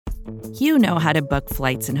You know how to book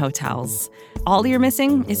flights and hotels. All you're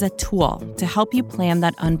missing is a tool to help you plan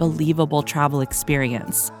that unbelievable travel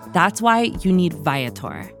experience. That's why you need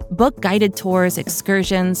Viator. Book guided tours,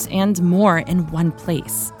 excursions, and more in one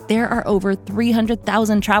place. There are over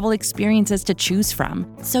 300,000 travel experiences to choose from,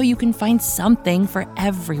 so you can find something for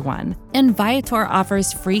everyone. And Viator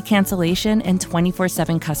offers free cancellation and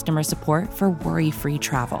 24/7 customer support for worry-free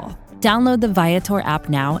travel. Download the Viator app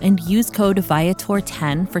now and use code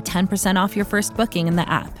Viator10 for 10% off your first booking in the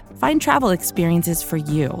app. Find travel experiences for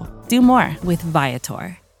you. Do more with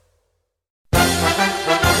Viator.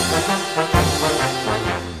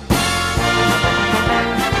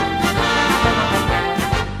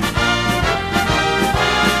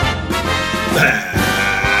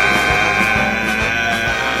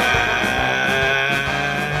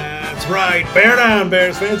 That's right. Bear down,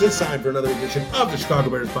 Bears fans. It's time for another edition of the Chicago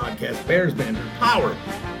Bears podcast, Bears Banter, powered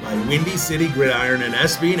by Windy City Gridiron and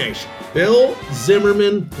SB Nation. Bill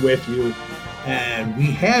Zimmerman with you. And we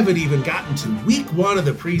haven't even gotten to week one of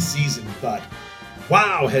the preseason, but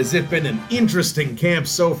wow, has it been an interesting camp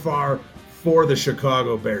so far for the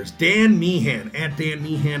Chicago Bears. Dan Meehan, at Dan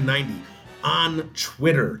Meehan90 on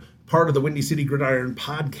Twitter, part of the Windy City Gridiron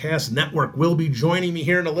Podcast Network, will be joining me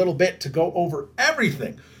here in a little bit to go over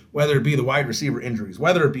everything, whether it be the wide receiver injuries,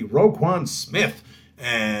 whether it be Roquan Smith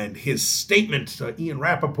and his statement to Ian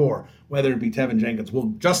Rappaport, whether it be Tevin Jenkins,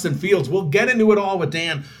 Justin Fields. We'll get into it all with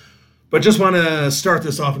Dan, but just want to start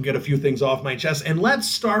this off and get a few things off my chest. And let's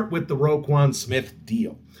start with the Roquan Smith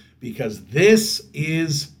deal, because this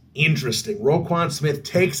is interesting. Roquan Smith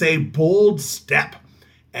takes a bold step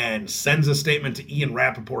and sends a statement to Ian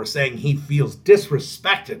Rappaport saying he feels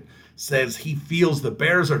disrespected, says he feels the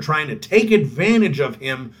Bears are trying to take advantage of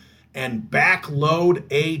him and backload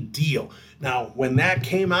a deal. Now, when that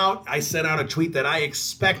came out, I sent out a tweet that I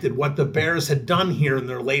expected what the Bears had done here in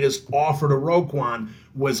their latest offer to Roquan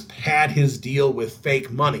was pad his deal with fake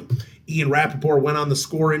money. Ian Rappaport went on the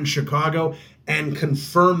Score in Chicago and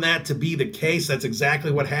confirmed that to be the case. That's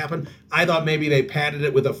exactly what happened. I thought maybe they padded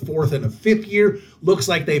it with a fourth and a fifth year. Looks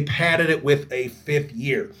like they padded it with a fifth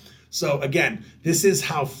year. So again, this is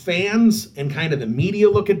how fans and kind of the media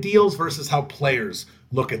look at deals versus how players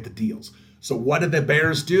look at the deals. So what did the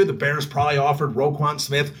Bears do? The Bears probably offered Roquan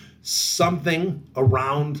Smith something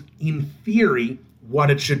around, in theory, what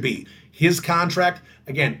it should be. His contract,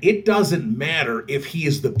 again, it doesn't matter if he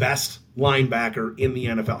is the best linebacker in the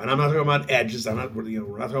NFL. And I'm not talking about edges. We're not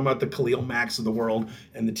talking about the Khalil Macks of the world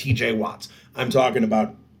and the TJ Watts. I'm talking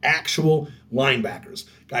about actual linebackers,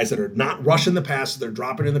 guys that are not rushing the passes, they're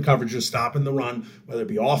dropping in the coverages, stopping the run, whether it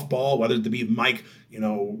be off ball, whether it be Mike,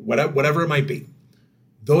 whatever it might be.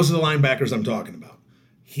 Those are the linebackers I'm talking about.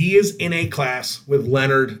 He is in a class with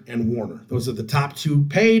Leonard and Warner. Those are the top two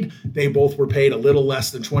paid. They both were paid a little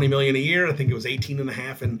less than $20 million a year. I think it was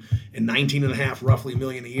 18.5 and 19.5 roughly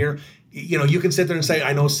million a year. You can sit there and say,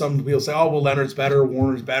 I know some people say, oh, well, Leonard's better,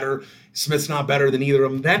 Warner's better, Smith's not better than either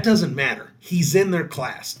of them. That doesn't matter. He's in their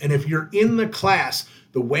class. And if you're in the class,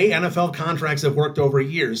 the way NFL contracts have worked over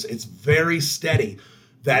years, it's very steady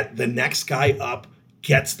that the next guy up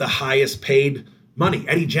gets the highest paid money.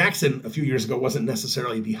 Eddie Jackson a few years ago wasn't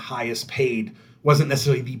necessarily the highest paid, wasn't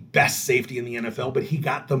necessarily the best safety in the NFL, but he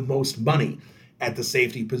got the most money at the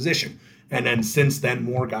safety position. And then since then,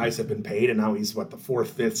 more guys have been paid, and now he's, the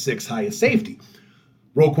fourth, fifth, sixth highest safety.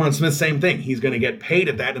 Roquan Smith, same thing. He's going to get paid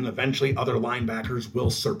at that, and eventually other linebackers will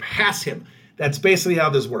surpass him. That's basically how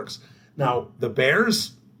this works. Now, the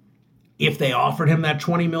Bears, if they offered him that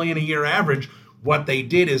 $20 million a year average, what they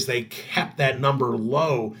did is they kept that number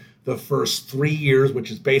low the first 3 years,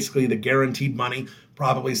 which is basically the guaranteed money,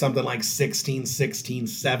 probably something like 16,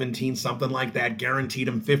 17, something like that, guaranteed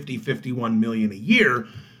him 51 million a year.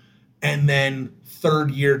 And then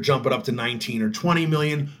third year, jump it up to 19 or 20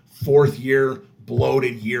 million. Fourth year,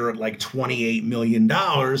 bloated year at like $28 million.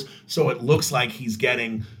 So it looks like he's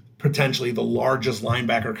getting potentially the largest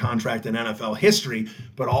linebacker contract in NFL history,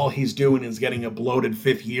 but all he's doing is getting a bloated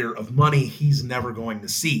fifth year of money he's never going to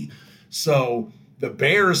see. So the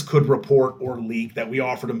Bears could report or leak that we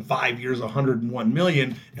offered him 5 years, $101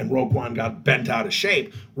 million, and Roquan got bent out of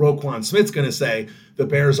shape. Roquan Smith's going to say, the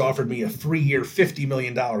Bears offered me a 3-year, $50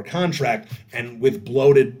 million contract, and with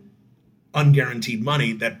bloated, unguaranteed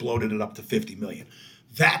money, that bloated it up to $50 million.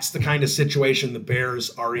 That's the kind of situation the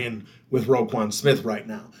Bears are in with Roquan Smith right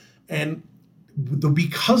now. And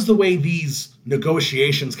because the way these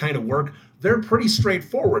negotiations kind of work, they're pretty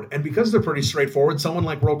straightforward. And because they're pretty straightforward, someone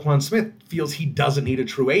like Roquan Smith feels he doesn't need a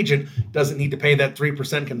true agent, doesn't need to pay that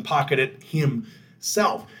 3%, can pocket it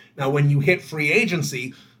himself. Now, when you hit free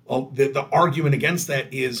agency, The argument against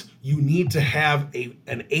that is you need to have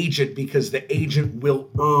an agent because the agent will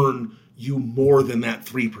earn you more than that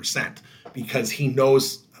 3% because he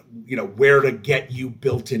knows where to get you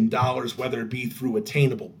built-in dollars, whether it be through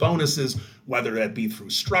attainable bonuses, whether that be through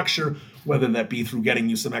structure, whether that be through getting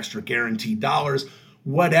you some extra guaranteed dollars,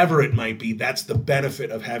 whatever it might be. That's the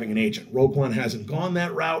benefit of having an agent. Roquan hasn't gone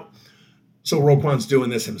that route, so Roquan's doing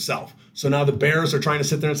this himself. So now the Bears are trying to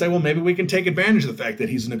sit there and say, well, maybe we can take advantage of the fact that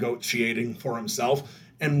he's negotiating for himself.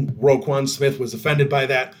 And Roquan Smith was offended by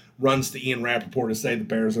that, runs to Ian Rappaport to say the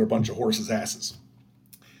Bears are a bunch of horses' asses.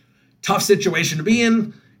 Tough situation to be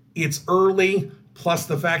in. It's early, plus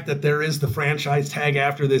the fact that there is the franchise tag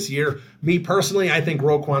after this year. Me personally, I think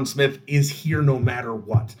Roquan Smith is here no matter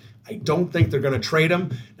what. I don't think they're going to trade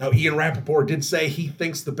him. Now, Ian Rappaport did say he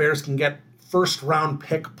thinks the Bears can get first-round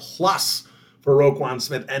pick plus for Roquan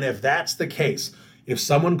Smith. And if that's the case, if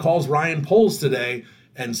someone calls Ryan Poles today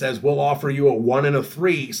and says, we'll offer you a 1 and a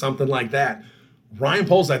 3, something like that, Ryan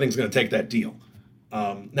Poles, I think, is going to take that deal.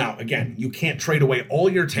 Now, again, you can't trade away all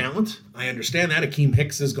your talent. I understand that. Akeem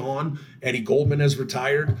Hicks is gone. Eddie Goldman has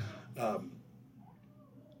retired.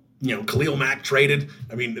 Khalil Mack traded.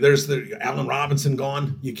 I mean, there's the Allen Robinson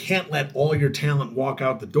gone. You can't let all your talent walk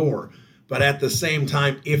out the door. But at the same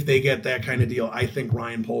time, if they get that kind of deal, I think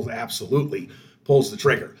Ryan Poles absolutely pulls the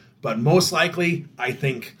trigger. But most likely, I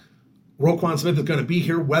think Roquan Smith is going to be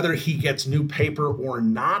here, whether he gets new paper or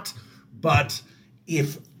not. But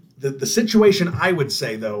if the situation I would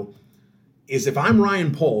say, though, is if I'm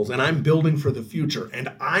Ryan Poles and I'm building for the future,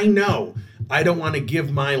 and I know I don't want to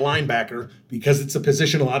give my linebacker, because it's a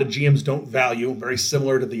position a lot of GMs don't value, very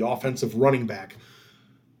similar to the offensive running back,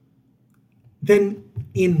 then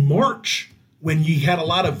in March, when you had a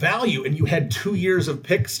lot of value and you had 2 years of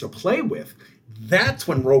picks to play with, that's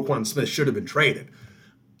when Roquan Smith should have been traded.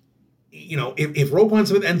 If Roquan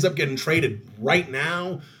Smith ends up getting traded right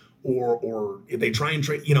now, or if they try and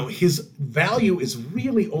trade, his value is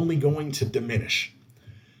really only going to diminish.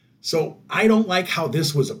 So I don't like how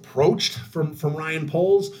this was approached from Ryan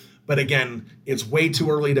Poles, but again, it's way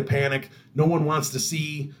too early to panic. No one wants to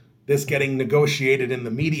see this getting negotiated in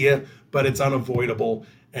the media, but it's unavoidable,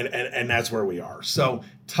 and that's where we are. So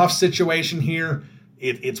tough situation here.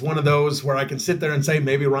 It's one of those where I can sit there and say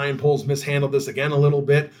maybe Ryan Poles mishandled this again a little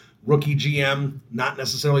bit. Rookie GM, not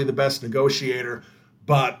necessarily the best negotiator,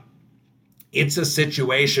 but it's a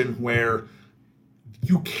situation where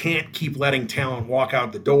you can't keep letting talent walk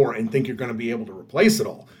out the door and think you're going to be able to replace it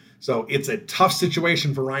all. So it's a tough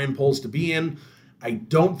situation for Ryan Poles to be in. I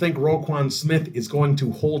don't think Roquan Smith is going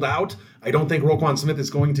to hold out. I don't think Roquan Smith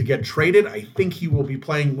is going to get traded. I think he will be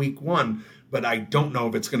playing week 1, but I don't know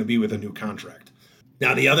if it's going to be with a new contract.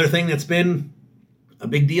 Now, the other thing that's been a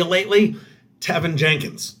big deal lately, Tevin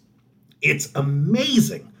Jenkins. It's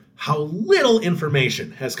amazing how little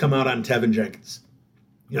information has come out on Tevin Jenkins.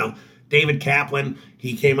 David Kaplan,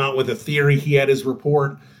 he came out with a theory. He had his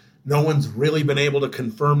report. No one's really been able to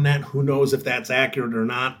confirm that. Who knows if that's accurate or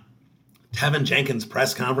not. Tevin Jenkins'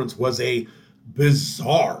 press conference was a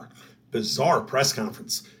bizarre press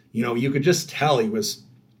conference. You could just tell he was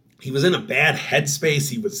in a bad headspace.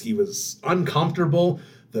 He was uncomfortable.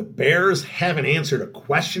 The Bears haven't answered a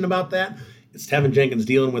question about that. Is Tevin Jenkins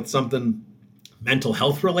dealing with something mental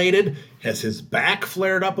health related? Has his back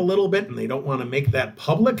flared up a little bit and they don't want to make that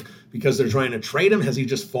public because they're trying to trade him? Has he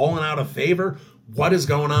just fallen out of favor? What is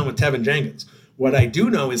going on with Tevin Jenkins? What I do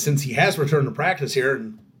know is since he has returned to practice here,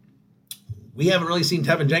 and we haven't really seen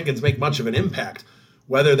Tevin Jenkins make much of an impact,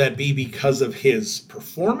 whether that be because of his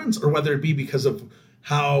performance or whether it be because of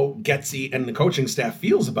how Getsy and the coaching staff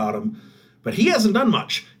feels about him. But he hasn't done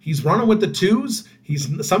much. He's running with the 2s.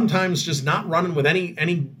 He's sometimes just not running with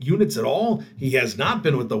any units at all. He has not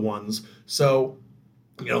been with the 1s. So,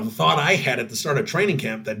 the thought I had at the start of training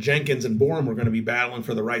camp that Jenkins and Borum were going to be battling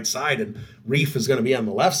for the right side and Reef is going to be on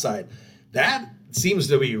the left side, that seems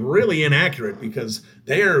to be really inaccurate because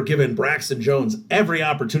they are giving Braxton Jones every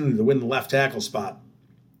opportunity to win the left tackle spot.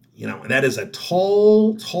 And that is a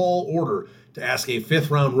tall order to ask a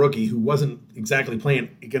 5th-round rookie who wasn't exactly playing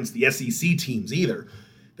against the SEC teams either.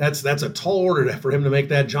 That's a tall order for him to make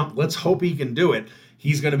that jump. Let's hope he can do it.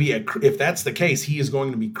 He's going to be, if that's the case, he is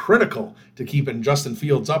going to be critical to keeping Justin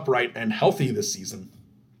Fields upright and healthy this season.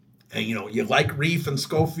 And, you like Reef and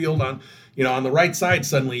Schofield on the right side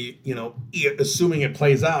suddenly, assuming it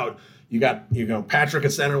plays out, you got, Patrick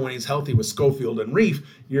at center when he's healthy with Schofield and Reef.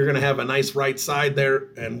 You're going to have a nice right side there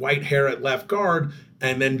and Whitehair at left guard.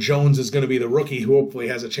 And then Jones is going to be the rookie who hopefully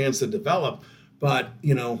has a chance to develop. But,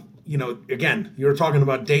 again, you're talking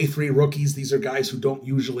about day 3 rookies. These are guys who don't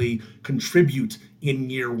usually contribute in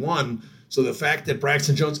year 1. So the fact that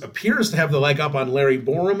Braxton Jones appears to have the leg up on Larry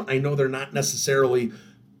Borom, I know they're not necessarily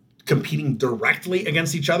competing directly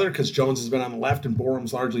against each other because Jones has been on the left and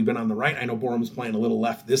Borum's largely been on the right. I know Borum's playing a little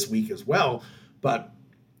left this week as well, but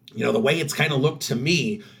the way it's kind of looked to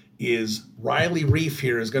me is Riley Reif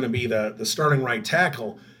here is going to be the starting right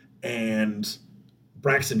tackle and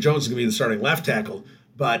Braxton Jones is going to be the starting left tackle,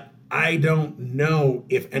 but I don't know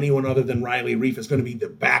if anyone other than Riley Reif is going to be the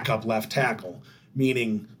backup left tackle,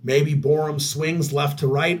 meaning maybe Borom swings left to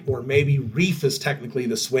right, or maybe Reif is technically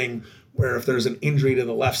the swing where if there's an injury to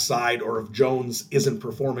the left side or if Jones isn't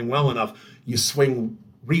performing well enough, you swing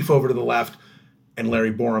Reif over to the left and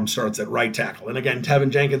Larry Borom starts at right tackle. And again, Tevin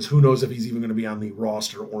Jenkins, who knows if he's even going to be on the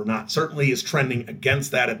roster or not, certainly is trending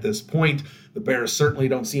against that at this point. The Bears certainly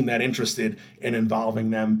don't seem that interested in involving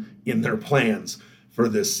them in their plans for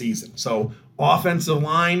this season. So offensive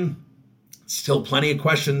line, still plenty of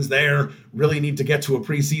questions there. Really need to get to a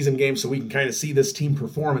preseason game so we can kind of see this team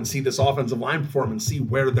perform and see this offensive line perform and see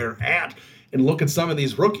where they're at and look at some of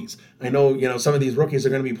these rookies. I know, some of these rookies are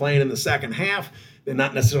going to be playing in the second half. They're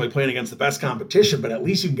not necessarily playing against the best competition, but at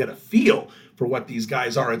least you can get a feel for what these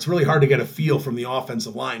guys are. It's really hard to get a feel from the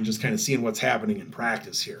offensive line, just kind of seeing what's happening in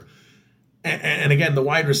practice here. And again, the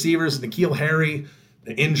wide receivers, N'Keal Harry,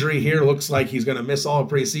 the injury here looks like he's going to miss all of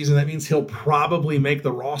preseason. That means he'll probably make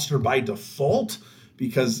the roster by default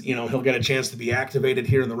because, he'll get a chance to be activated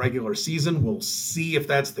here in the regular season. We'll see if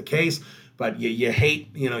that's the case. But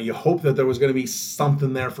you hope that there was going to be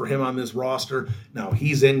something there for him on this roster. Now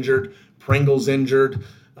he's injured. Pringle's injured.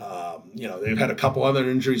 They've had a couple other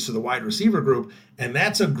injuries to the wide receiver group. And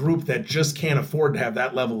that's a group that just can't afford to have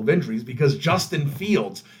that level of injuries because Justin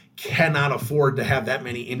Fields cannot afford to have that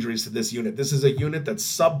many injuries to this unit. This is a unit that's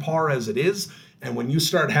subpar as it is. And when you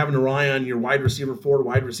start having to rely on your wide receiver 4,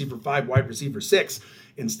 wide receiver 5, wide receiver 6,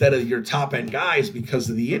 instead of your top end guys because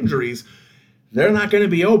of the injuries, they're not going to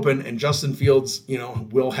be open. And Justin Fields,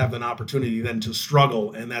 will have an opportunity then to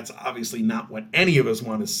struggle. And that's obviously not what any of us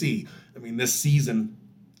want to see. I mean, this season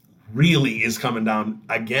really is coming down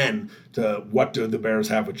again to what do the Bears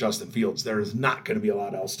have with Justin Fields. There is not going to be a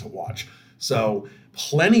lot else to watch. So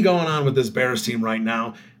plenty going on with this Bears team right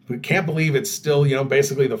now. We can't believe it's still,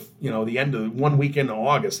 basically the end of 1 week into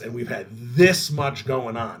August, and we've had this much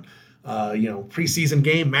going on. Preseason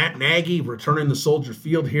game, Matt Nagy returning to Soldier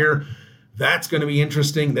Field here. That's going to be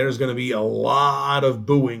interesting. There's going to be a lot of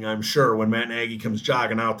booing, I'm sure, when Matt Nagy comes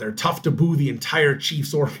jogging out there. Tough to boo the entire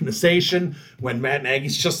Chiefs organization when Matt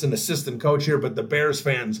Nagy's just an assistant coach here, but the Bears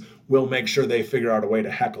fans will make sure they figure out a way to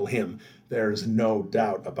heckle him. There's no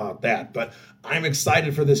doubt about that. But I'm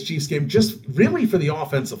excited for this Chiefs game, just really for the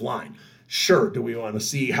offensive line. Sure, do we want to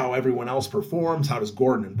see how everyone else performs? How does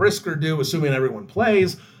Gordon and Brisker do, assuming everyone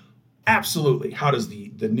plays? Absolutely. How does the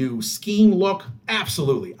new scheme look?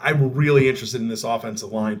 Absolutely. I'm really interested in this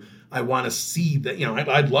offensive line. I want to see that,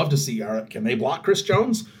 I'd love to see, can they block Chris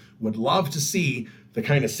Jones? Would love to see the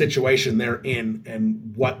kind of situation they're in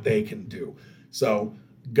and what they can do. So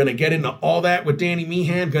going to get into all that with Danny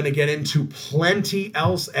Meehan, going to get into plenty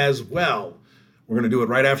else as well. We're going to do it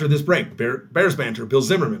right after this break. Bears Banter, Bill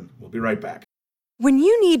Zimmerman. We'll be right back. When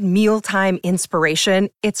you need mealtime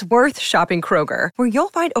inspiration, it's worth shopping Kroger, where you'll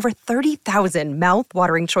find over 30,000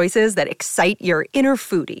 mouth-watering choices that excite your inner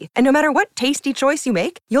foodie. And no matter what tasty choice you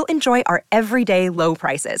make, you'll enjoy our everyday low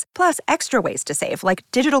prices, plus extra ways to save, like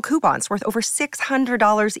digital coupons worth over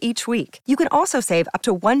 $600 each week. You can also save up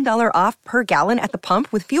to $1 off per gallon at the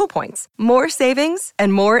pump with fuel points. More savings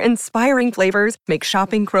and more inspiring flavors make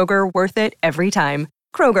shopping Kroger worth it every time.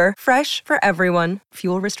 Kroger, fresh for everyone.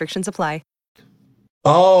 Fuel restrictions apply.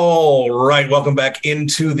 All right, welcome back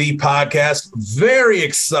into the podcast. Very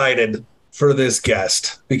excited for this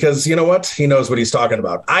guest because you know what? He knows what he's talking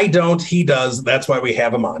about. I don't, he does. That's why we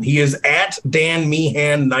have him on. He is at Dan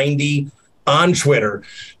Meehan 90 on Twitter.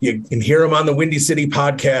 You can hear him on the Windy City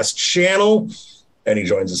podcast channel, and he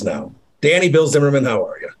joins us now. Danny, Bill Zimmerman, how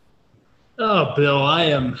are you? Oh, Bill, I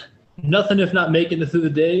am nothing if not making it through the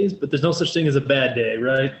days, but there's no such thing as a bad day,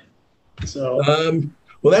 right? So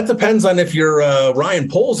well, that depends on if you're Ryan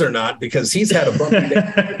Poles or not, because he's had a bumpy day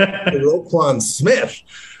with Roquan Smith.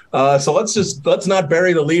 So let's not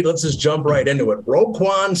bury the lead. Let's just jump right into it.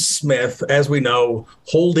 Roquan Smith, as we know,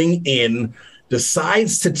 holding in,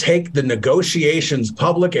 decides to take the negotiations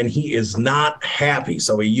public, and he is not happy.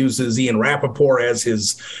 So he uses Ian Rappaport as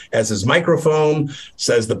his microphone,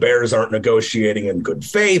 says the Bears aren't negotiating in good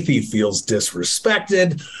faith. He feels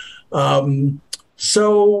disrespected.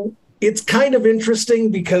 So it's kind of interesting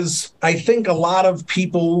because I think a lot of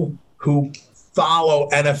people who follow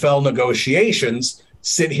NFL negotiations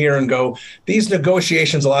sit here and go, these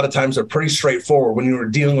negotiations a lot of times are pretty straightforward when you're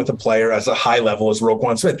dealing with a player as a high level as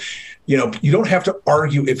Roquan Smith. You know, you don't have to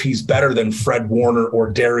argue if he's better than Fred Warner or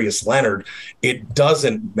Darius Leonard. It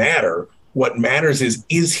doesn't matter. What matters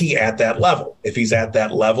is he at that level? If he's at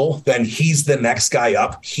that level, then he's the next guy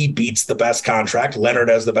up. He beats the best contract. Leonard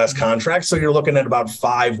has the best contract. So you're looking at about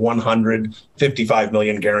 $155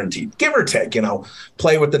 million guaranteed, give or take, you know,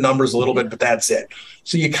 play with the numbers a little bit, but that's it.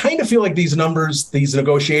 So you kind of feel like these numbers, these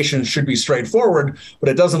negotiations should be straightforward, but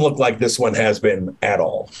it doesn't look like this one has been at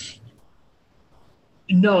all.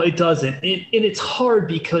 No, it doesn't. And it's hard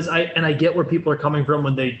because I get where people are coming from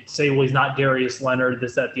when they say, well, he's not Darius Leonard,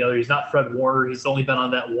 this, that, the other. He's not Fred Warner. He's only been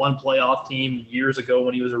on that one playoff team years ago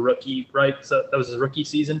when he was a rookie, right? So that was his rookie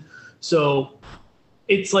season. So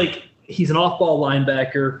it's like he's an off-ball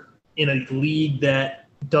linebacker in a league that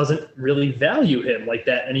doesn't really value him like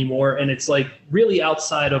that anymore. And it's like really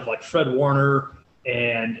outside of like Fred Warner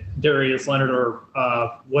and Darius Leonard, or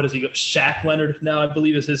what does he go? Shaq Leonard now, I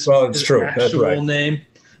believe is his, his actual name.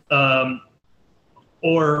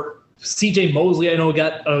 Or CJ Mosley, I know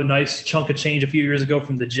got a nice chunk of change a few years ago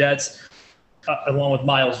from the Jets, along with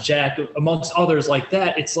Miles Jack, amongst others like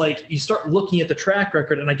that. It's like you start looking at the track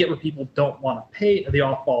record, and I get where people don't want to pay the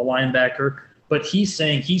off-ball linebacker, but he's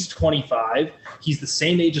saying he's 25. He's the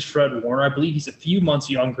same age as Fred Warner. I believe he's a few months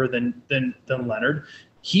younger than Leonard.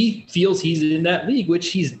 He feels he's in that league,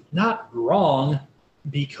 which he's not wrong,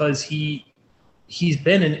 because he's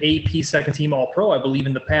been an AP second-team All-Pro, I believe,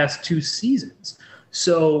 in the past 2 seasons.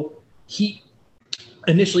 So he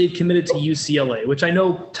initially had committed to UCLA, which I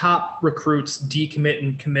know top recruits decommit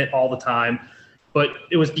and commit all the time, but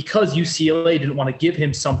it was because UCLA didn't want to give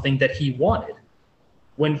him something that he wanted.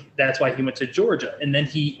 That's why he went to Georgia. And then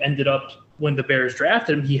he ended up, when the Bears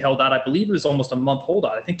drafted him, he held out, I believe it was almost a month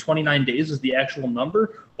holdout. I think 29 days was the actual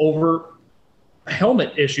number, over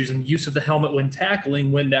helmet issues and use of the helmet when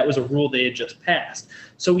tackling, when that was a rule they had just passed.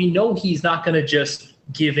 So we know he's not going to just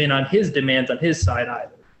give in on his demands on his side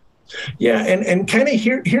either. Yeah, and kind of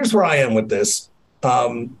here's where I am with this,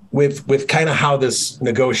 with kind of how this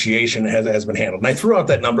negotiation has been handled. And I threw out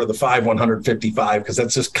that number, the 155, because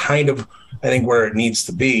that's just kind of, I think, where it needs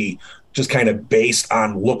to be, just kind of based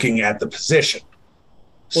on looking at the position.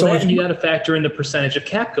 Well, so you got to factor in the percentage of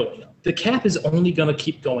cap going up. The cap is only going to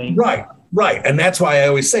keep going up. Right. And that's why I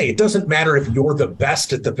always say it doesn't matter if you're the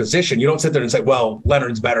best at the position. You don't sit there and say, well,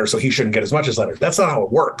 Leonard's better, so he shouldn't get as much as Leonard. That's not how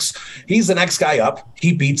it works. He's the next guy up.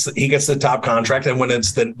 He gets the top contract. And when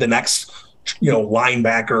it's the next,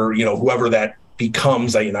 linebacker, whoever that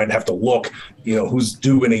becomes, I'd have to look, who's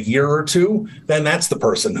due in a year or two, then that's the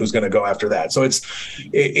person who's going to go after that. So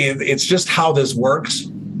it's just how this works.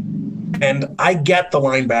 And I get the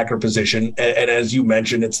linebacker position. And as you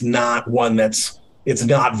mentioned, it's not one it's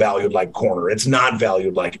not valued like corner. It's not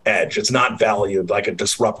valued like edge. It's not valued like a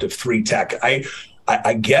disruptive 3-tech.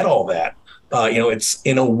 I get all that. It's,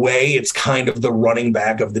 in a way, it's kind of the running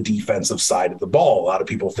back of the defensive side of the ball. A lot of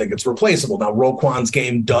people think it's replaceable. Now, Roquan's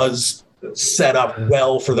game does set up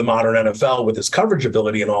well for the modern NFL with his coverage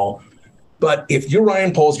ability and all. But if you're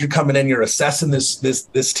Ryan Poles, you're coming in, you're assessing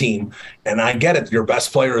this team, and I get it. Your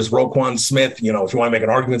best player is Roquan Smith. If you want to make an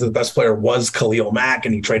argument that the best player was Khalil Mack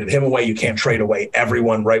and you traded him away, you can't trade away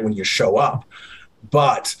everyone right when you show up.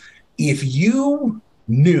 But if you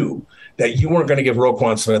knew that you weren't going to give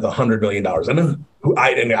Roquan Smith $100 million,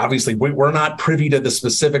 and obviously we're not privy to the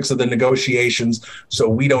specifics of the negotiations, so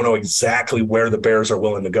we don't know exactly where the Bears are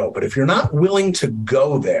willing to go. But if you're not willing to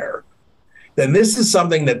go there, then this is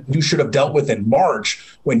something that you should have dealt with in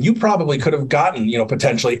March, when you probably could have gotten,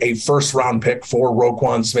 potentially a first-round pick for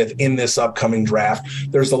Roquan Smith in this upcoming draft.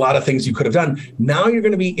 There's a lot of things you could have done. Now you're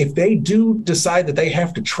going to be, if they do decide that they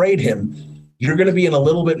have to trade him, you're going to be in a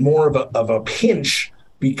little bit more of a pinch,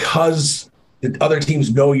 because the other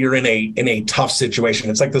teams know you're in a tough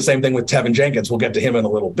situation. It's like the same thing with Tevin Jenkins. We'll get to him in a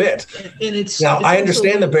little bit. I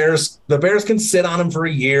understand the Bears can sit on him for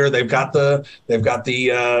a year. They've got the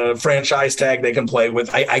franchise tag they can play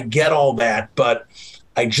with. I get all that, but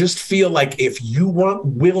I just feel like if you weren't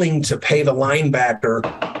willing to pay the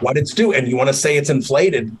linebacker what it's due, and you want to say it's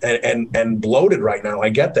inflated and bloated right now, I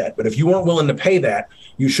get that. But if you weren't willing to pay that,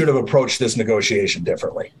 you should have approached this negotiation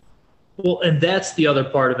differently. Well, and that's the other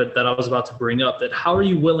part of it that I was about to bring up, that how are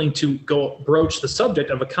you willing to go broach the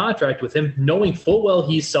subject of a contract with him, knowing full well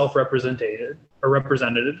he's self-represented or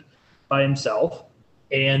represented by himself,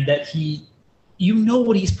 and that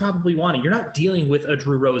what he's probably wanting. You're not dealing with a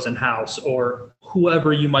Drew Rosenhaus or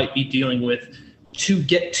whoever you might be dealing with to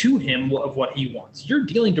get to him of what he wants. You're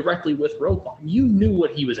dealing directly with Roquan. You knew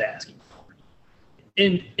what he was asking for.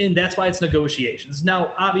 And that's why it's negotiations.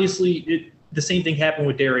 Now, obviously, the same thing happened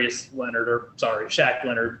with Shaq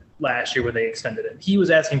Leonard last year when they extended him. He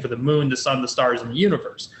was asking for the moon, the sun, the stars, and the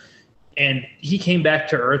universe. And he came back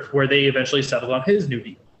to Earth where they eventually settled on his new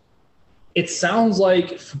deal. It sounds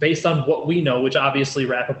like, based on what we know, which obviously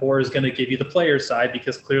Rappaport is going to give you the player's side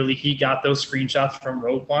because clearly he got those screenshots from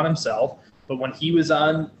Roquan himself. But when he was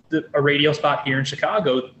on a radio spot here in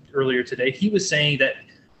Chicago earlier today, he was saying that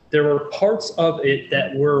there were parts of it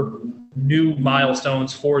that were new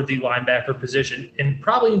milestones for the linebacker position, and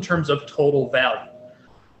probably in terms of total value.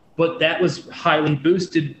 But that was highly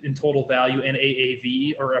boosted in total value and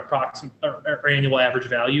AAV, or approximate or annual average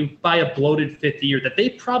value, by a bloated fifth year that they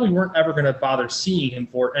probably weren't ever going to bother seeing him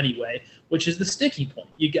for anyway, which is the sticky point.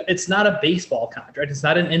 It's not a baseball contract. It's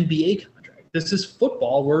not an NBA contract. This is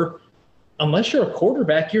football where, unless you're a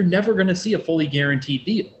quarterback, you're never going to see a fully guaranteed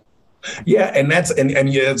deal. Yeah, and that's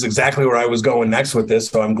exactly where I was going next with this.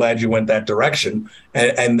 So I'm glad you went that direction.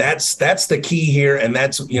 And that's the key here. And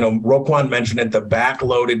that's, Roquan mentioned it, the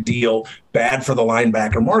backloaded deal, bad for the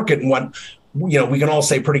linebacker market. And what, we can all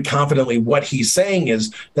say pretty confidently what he's saying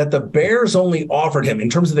is that the Bears only offered him in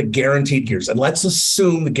terms of the guaranteed years. And let's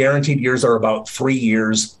assume the guaranteed years are about 3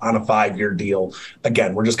 years on a 5-year deal.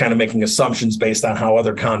 Again, we're just kind of making assumptions based on how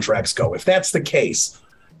other contracts go. If that's the case,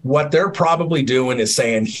 what they're probably doing is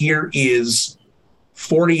saying, here is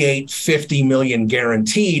 50 million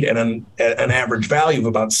guaranteed and an average value of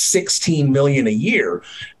about 16 million a year.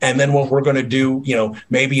 And then what we're going to do,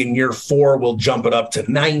 maybe in year 4, we'll jump it up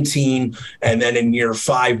to 19. And then in year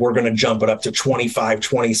 5, we're going to jump it up to 25,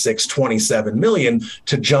 26, 27 million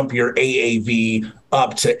to jump your AAV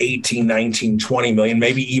up to 18, 19, 20 million,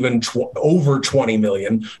 maybe even over 20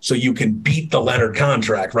 million. So you can beat the Leonard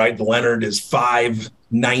contract, right? The Leonard is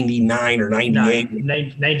 599 or 98.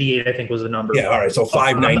 98, I think, was the number. Yeah, all right. So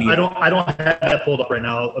 598. I don't have that pulled up right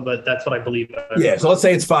now, but that's what I believe. Yeah, so let's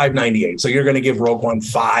say it's 598. So you're going to give Roquan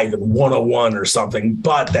 5 and 101 or something.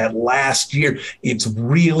 But that last year, it's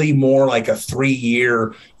really more like a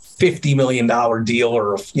 3-year, $50 million deal,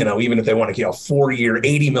 or, even if they want to, 4-year,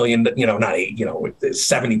 $80 million, not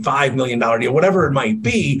 $75 million deal, whatever it might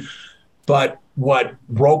be. But what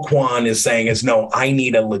Roquan is saying is, no, I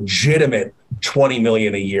need a legitimate $20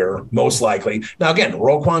 million a year, most likely. Now, again,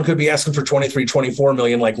 Roquan could be asking for 23, 24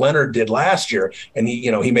 million like Leonard did last year. And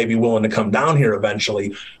he may be willing to come down here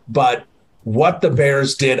eventually. But what the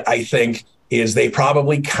Bears did, I think, is they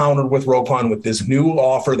probably countered with Roquan with this new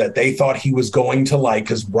offer that they thought he was going to like,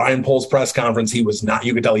 because Brian Pohl's press conference, you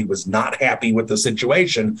could tell he was not happy with the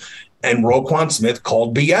situation. And Roquan Smith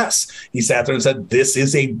called BS. He sat there and said, this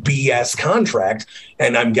is a BS contract.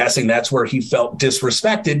 And I'm guessing that's where he felt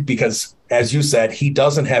disrespected because, as you said, he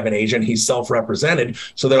doesn't have an agent. He's self-represented.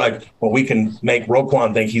 So they're like, well, we can make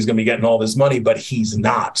Roquan think he's going to be getting all this money, but he's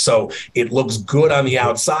not. So it looks good on the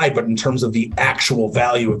outside, but in terms of the actual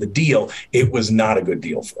value of the deal, it was not a good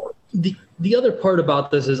deal for him. The other part about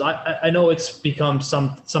this is I know it's become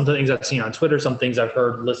some things I've seen on Twitter, some things I've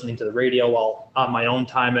heard listening to the radio while on my own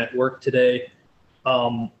time at work today.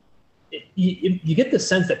 You get the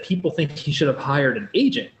sense that people think he should have hired an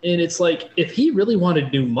agent. And it's like, if he really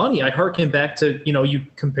wanted new money, I hearken back to, you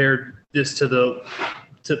compared this to the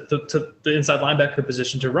inside linebacker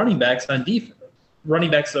position to running backs on defense, running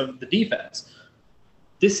backs of the defense.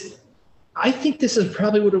 I think this is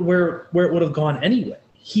probably where it would have gone anyway.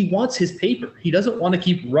 He wants his paper. He doesn't want to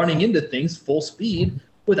keep running into things full speed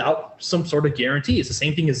without some sort of guarantee. It's the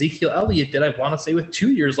same thing Ezekiel Elliott did, I want to say, with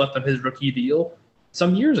 2 years left on his rookie deal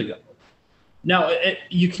some years ago. Now,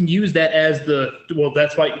 you can use that as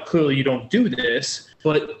that's why clearly you don't do this,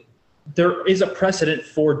 but there is a precedent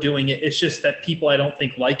for doing it. It's just that people, I don't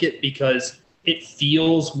think, like it because it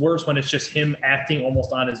feels worse when it's just him acting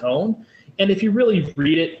almost on his own. And if you really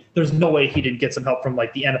read it, there's no way he didn't get some help from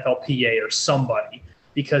like the NFLPA or somebody,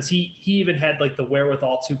 because he even had like the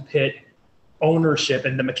wherewithal to pit ownership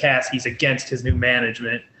and the McCaskies against his new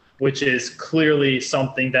management, which is clearly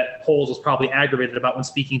something that Poles was probably aggravated about when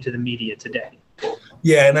speaking to the media today.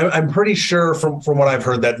 Yeah, and I'm pretty sure from what I've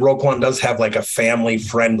heard that Roquan does have like a family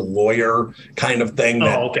friend lawyer kind of thing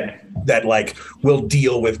that like will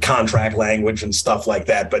deal with contract language and stuff like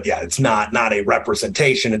that. But yeah, it's not a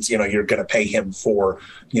representation. It's, you're going to pay him for,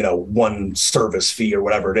 one service fee or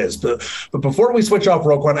whatever it is. But before we switch off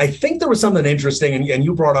Roquan, I think there was something interesting, and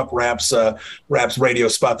you brought up Rapp's radio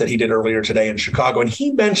spot that he did earlier today in Chicago, and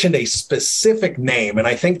he mentioned a specific name, and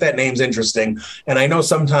I think that name's interesting. And I know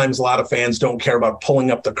sometimes a lot of fans don't care about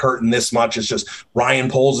pulling up the curtain this much. It's just Ryan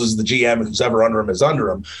Poles is the GM, and who's ever under him is under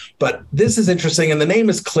him. But this is interesting, and the name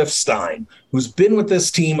is Cliff Stein, who's been with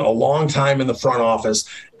this team a long time in the front office,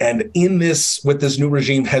 and with this new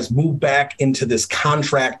regime has moved back into this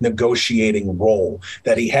contract negotiating role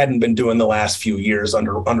that he hadn't been doing the last few years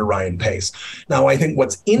under Ryan Pace. Now, I think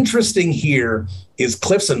what's interesting here is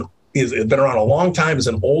Cliff's been around a long time as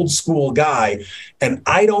an old school guy, and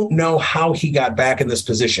I don't know how he got back in this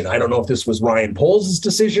position. I don't know if this was Ryan Poles'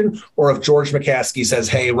 decision or if George McCaskey says,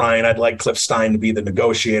 hey, Ryan, I'd like Cliff Stein to be the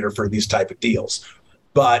negotiator for these type of deals.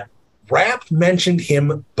 But Rapp mentioned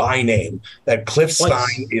him by name, that Cliff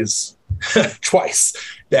Stein is twice,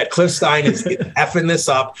 that Cliff Stein is effing this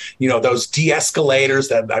up, those de-escalators,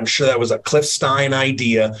 that I'm sure that was a Cliff Stein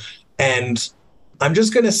idea. And I'm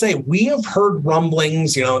just going to say, we have heard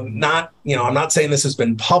rumblings, I'm not saying this has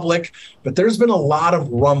been public, but there's been a lot of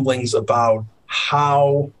rumblings about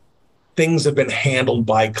how things have been handled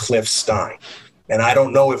by Cliff Stein. And I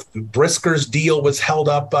don't know if Brisker's deal was held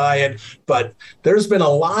up by it, but there's been a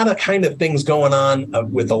lot of kind of things going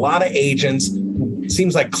on with a lot of agents. It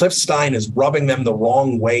seems like Cliff Stein is rubbing them the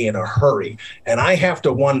wrong way in a hurry. And I have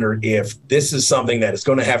to wonder if this is something that is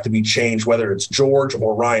going to have to be changed, whether it's George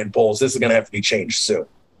or Ryan Poles. This is going to have to be changed soon.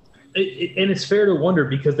 And it's fair to wonder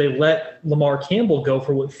because they let Lamar Campbell go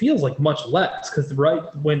for what feels like much less. Because right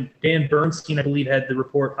when Dan Bernstein, I believe, had the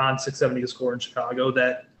report on 670 The Score in Chicago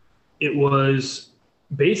that it was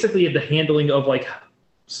basically the handling of like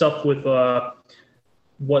stuff with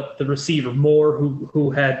what the receiver Moore, who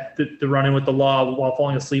had the run-in with the law while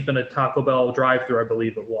falling asleep in a Taco Bell drive-thru, I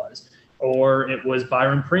believe it was, or it was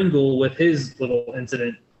Byron Pringle with his little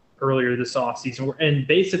incident earlier this offseason, and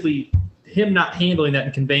basically him not handling that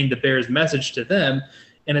and conveying the Bears' message to them.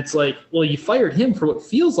 And it's like, well, you fired him for what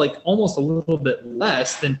feels like almost a little bit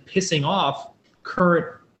less than pissing off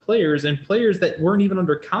current players and players that weren't even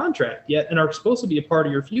under contract yet and are supposed to be a part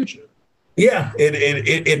of your future. Yeah,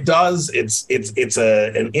 it does. It's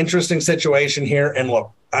an interesting situation here. And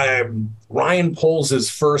look, Ryan Poles'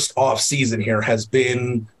 first off season here has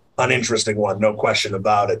been an interesting one, no question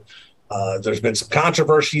about it. There's been some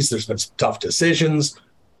controversies. There's been some tough decisions.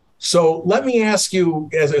 So let me ask you,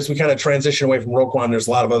 as we kind of transition away from Roquan, there's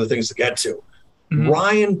a lot of other things to get to. Mm-hmm.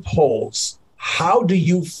 Ryan Poles, how do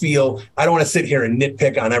you feel? I don't want to sit here and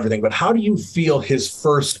nitpick on everything, but how do you feel his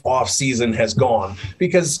first off season has gone?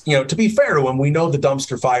 Because, to be fair to him, we know the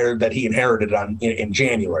dumpster fire that he inherited in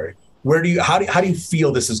January. How do you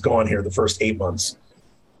feel this has gone here the first 8 months?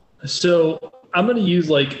 So I'm going to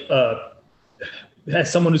use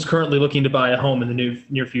as someone who's currently looking to buy a home in the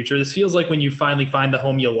near future, this feels like when you finally find the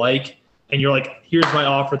home you like and you're like, here's my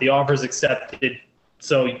offer, the offer's accepted.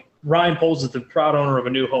 So Ryan Poles is the proud owner of a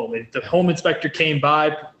new home. And the home inspector came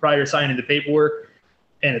by prior to signing the paperwork,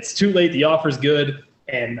 and it's too late. The offer's good.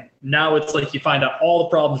 And now it's like you find out all the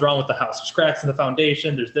problems wrong with the house. There's cracks in the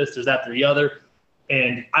foundation. There's this, there's that, there's the other.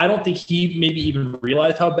 And I don't think he maybe even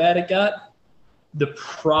realized how bad it got. The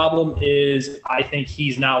problem is I think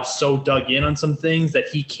he's now so dug in on some things that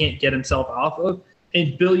he can't get himself off of.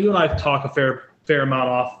 And Bill, you and I talk a fair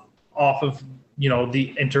amount off of,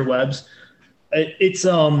 the interwebs.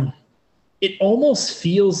 It almost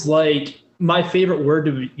feels like my favorite word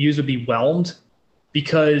to use would be whelmed,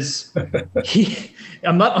 because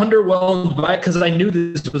I'm not underwhelmed by it because I knew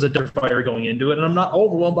this was a dirt fire going into it, and I'm not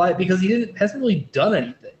overwhelmed by it because he hasn't really done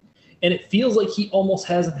anything. And it feels like he almost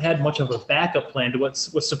hasn't had much of a backup plan to what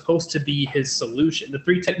was supposed to be his solution. The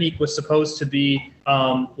 3 technique was supposed to be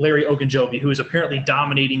Larry Ogunjobi, who is apparently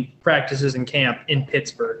dominating practices in camp in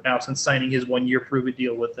Pittsburgh now since signing his 1-year prove-it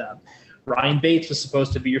deal with them. Ryan Bates was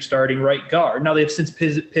supposed to be your starting right guard. Now they've since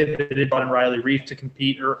pivoted, brought in Riley Reif to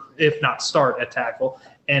compete, or if not start at tackle,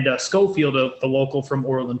 and Schofield, the local from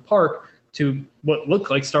Orland Park, to what looked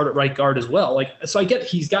like start at right guard as well. So I get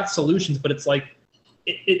he's got solutions, but it's like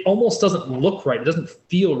it almost doesn't look right. It doesn't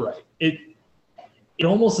feel right. It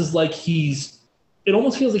almost is like it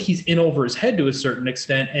almost feels like he's in over his head to a certain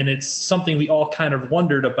extent, and it's something we all kind of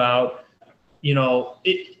wondered about.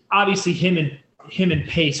 Obviously him and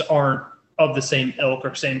Pace aren't of the same ilk or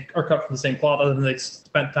cut from the same cloth, other than they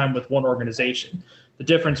spent time with one organization. The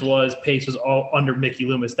difference was Pace was all under Mickey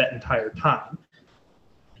Loomis that entire time.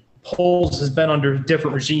 Poles has been under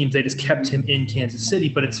different regimes. They just kept him in Kansas City,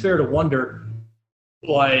 but it's fair to wonder,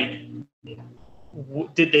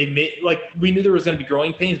 did they make, we knew there was going to be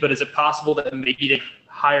growing pains, but is it possible that maybe they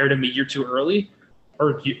hired him a year too early?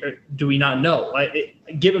 Or do we not know?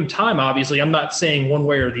 Give him time, obviously. I'm not saying one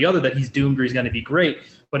way or the other that he's doomed or he's going to be great,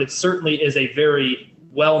 but it certainly is a very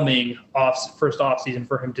whelming first offseason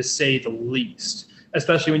for him, to say the least,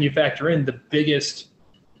 especially when you factor in the biggest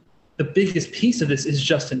piece of this is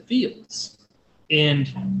Justin Fields.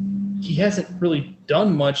 and he hasn't really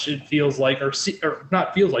done much, it feels like, or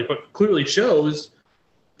not feels like, but clearly shows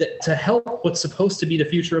that to help what's supposed to be the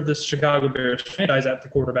future of this Chicago Bears franchise at the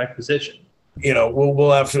quarterback position.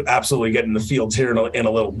 We'll have to absolutely get in the fields here in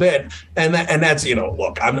a little bit. And that's,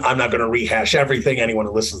 look, I'm not going to rehash everything. Anyone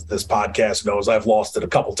who listens to this podcast knows I've lost it a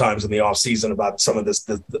couple times in the offseason about some of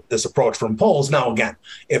this approach from Poles. Now, again,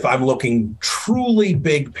 if I'm looking truly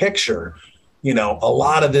big picture, a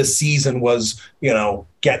lot of this season was,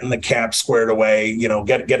 getting the cap squared away,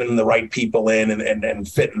 getting the right people in and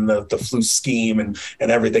fitting the flu scheme and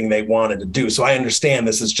everything they wanted to do. So I understand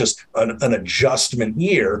this is just an adjustment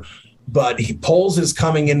year. But Poles is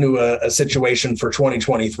coming into a situation for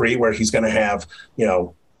 2023 where he's going to have,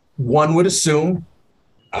 one would assume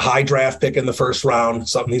a high draft pick in the first round,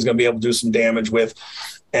 something he's going to be able to do some damage with,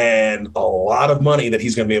 and a lot of money that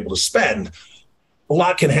he's going to be able to spend. A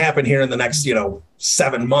lot can happen here in the next,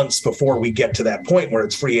 7 months before we get to that point where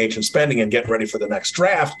it's free agent spending and getting ready for the next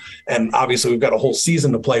draft. And obviously we've got a whole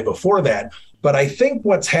season to play before that. But I think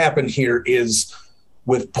what's happened here is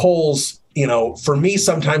with Poles, for me,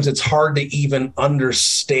 sometimes it's hard to even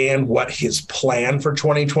understand what his plan for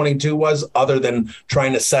 2022 was, other than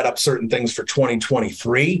trying to set up certain things for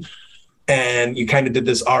 2023. And you kind of did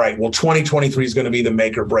this, all right, well, 2023 is going to be the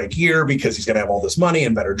make or break year because he's going to have all this money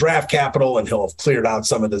and better draft capital, and he'll have cleared out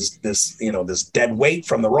some of this dead weight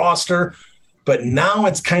from the roster. But now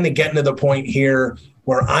it's kind of getting to the point here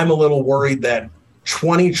where I'm a little worried that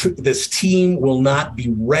this team will not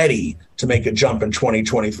be ready to make a jump in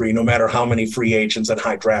 2023, no matter how many free agents and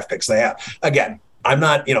high draft picks they have. Again, I'm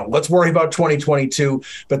not, let's worry about 2022,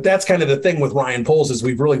 but that's kind of the thing with Ryan Poles is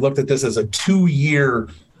we've really looked at this as a 2-year,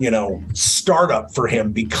 startup for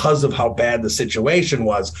him because of how bad the situation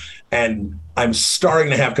was. And I'm starting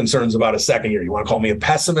to have concerns about a second year. You want to call me a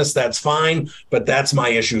pessimist? That's fine, but that's my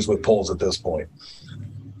issues with Poles at this point.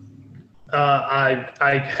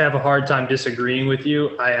 I have a hard time disagreeing with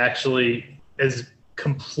you. I actually, as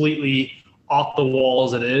completely off the wall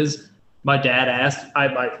as it is, my dad asked,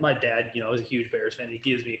 my dad, is a huge Bears fan. He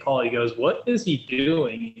gives me a call. He goes, "What is he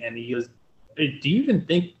doing?" And he goes, "Do you even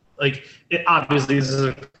think, obviously this is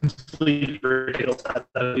a complete ridiculous.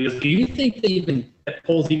 He goes, do you think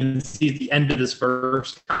Poles even sees the end of his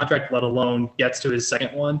first contract, let alone gets to his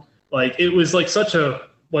second one?" It was such a,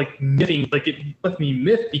 miffing, it left me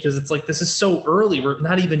miffed because it's this is so early. We're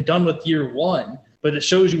not even done with year one, but it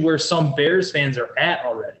shows you where some Bears fans are at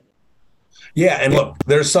already. Yeah, and look,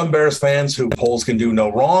 there's some Bears fans who Poles can do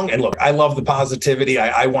no wrong. And look, I love the positivity.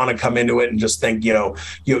 I want to come into it and just think, you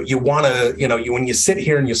want to, when you sit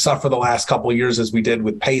here and you suffer the last couple of years as we did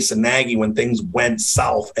with Pace and Nagy when things went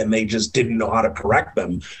south and they just didn't know how to correct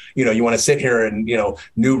them, you want to sit here and,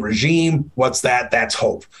 new regime, what's that? That's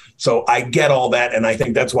hope. So I get all that, and I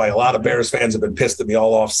think that's why a lot of Bears fans have been pissed at me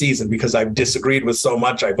all off season because I've disagreed with so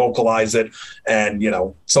much. I vocalize it, and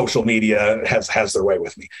social media has their way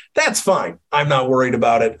with me. That's fine. I'm not worried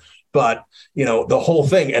about it. But, the whole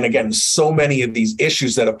thing, and again, so many of these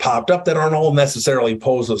issues that have popped up that aren't all necessarily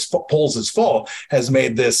Poles' fault has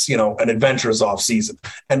made this, an adventurous offseason.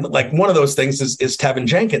 And one of those things is Tevin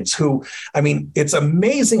Jenkins, who, it's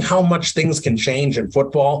amazing how much things can change in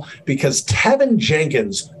football because Tevin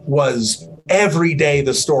Jenkins was every day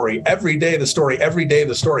the story.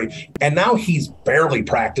 And now he's barely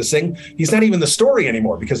practicing. He's not even the story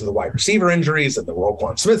anymore because of the wide receiver injuries and the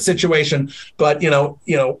Roquan Smith situation. But,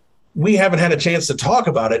 we haven't had a chance to talk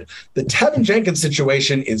about it. The Tevin Jenkins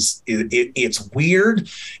situation it's weird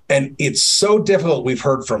and it's so difficult. We've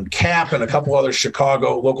heard from Cap and a couple other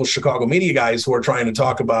local Chicago media guys who are trying to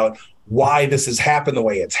talk about why this has happened the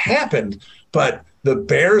way it's happened. But the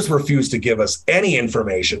Bears refuse to give us any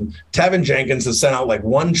information. Tevin Jenkins has sent out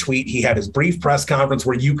one tweet. He had his brief press conference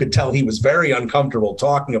where you could tell he was very uncomfortable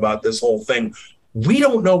talking about this whole thing. We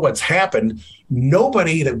don't know what's happened.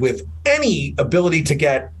 Nobody that with any ability to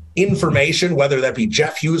get information, whether that be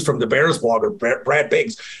Jeff Hughes from the Bears blog or Brad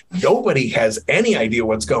Biggs, nobody has any idea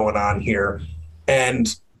what's going on here.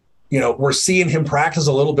 And, we're seeing him practice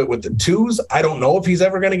a little bit with the twos. I don't know if he's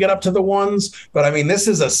ever going to get up to the ones, but this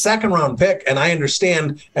is a second round pick. And I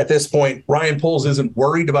understand at this point, Ryan Poles isn't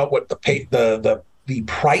worried about what the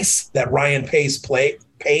price that Ryan Pace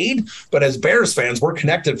paid, but as Bears fans, we're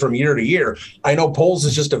connected from year to year. I know Poles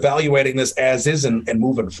is just evaluating this as is and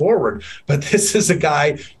moving forward, but this is a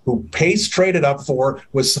guy who Pace traded up for,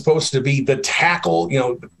 was supposed to be the tackle,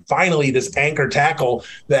 finally this anchor tackle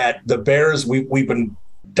that the Bears, we've been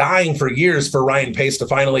dying for years for Ryan Pace to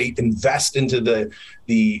finally invest into the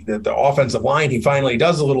offensive line. He finally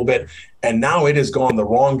does a little bit, and now it has gone the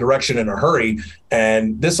wrong direction in a hurry.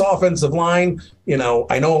 And this offensive line, I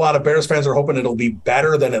know a lot of Bears fans are hoping it'll be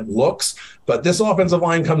better than it looks, but this offensive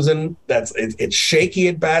line comes in, it's shaky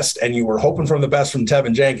at best, and you were hoping from the best from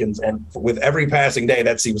Tevin Jenkins, and with every passing day,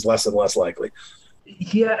 that seems less and less likely.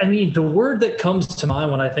 Yeah, I mean, the word that comes to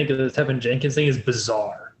mind when I think of the Tevin Jenkins thing is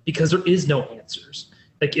bizarre, because there is no answers.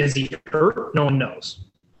 Like, is he hurt? No one knows.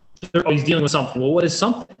 He's dealing with something. Well, what is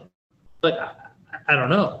something? Like, I don't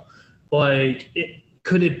know. Like,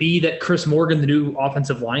 could it be that Chris Morgan, the new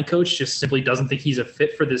offensive line coach, just simply doesn't think he's a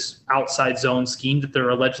fit for this outside zone scheme that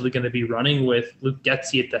they're allegedly going to be running with Luke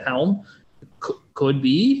Getsy at the helm? Could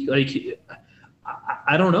be. Like,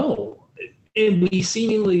 I don't know. And we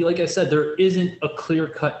seemingly, like I said, there isn't a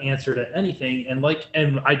clear-cut answer to anything. And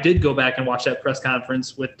I did go back and watch that press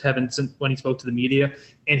conference with Tevin when he spoke to the media,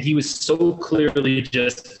 and he was so clearly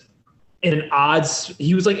just in an odd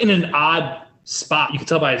spot. You could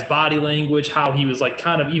tell by his body language how he was like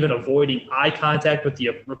kind of even avoiding eye contact with the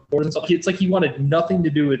reporters and stuff. It's like he wanted nothing to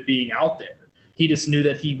do with being out there. He just knew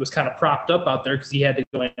that he was kind of propped up out there because he had to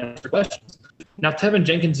go answer questions. Now, Tevin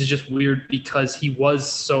Jenkins is just weird because he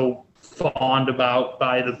was so fawned about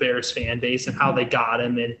by the Bears fan base and how they got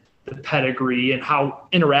him and the pedigree and how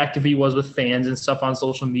interactive he was with fans and stuff on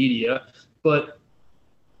social media. But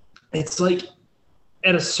it's like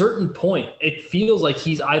at a certain point, it feels like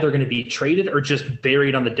he's either going to be traded or just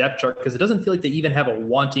buried on the depth chart, because it doesn't feel like they even have a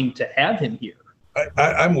wanting to have him here.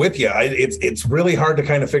 I'm with you. It's really hard to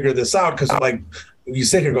kind of figure this out, because like you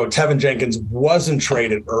sit here and go, Tevin Jenkins wasn't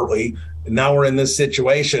traded early. And now we're in this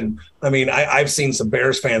situation. I mean, I've seen some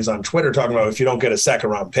Bears fans on Twitter talking about if you don't get a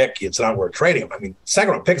second-round pick, it's not worth trading him. I mean,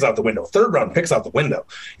 second-round pick's out the window. Third-round pick's out the window.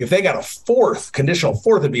 If they got a conditional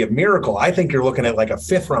fourth, it'd be a miracle. I think you're looking at like a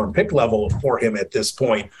fifth-round pick level for him at this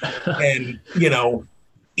point. And,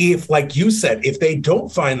 if, like you said, if they don't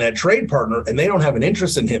find that trade partner and they don't have an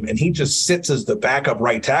interest in him and he just sits as the backup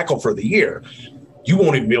right tackle for the year, you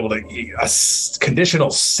won't even be able to – a conditional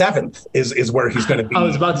seventh is where he's going to be. I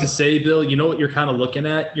was about to say, Bill, you know what you're kind of looking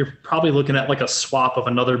at? You're probably looking at like a swap of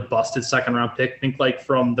another busted second-round pick. Think like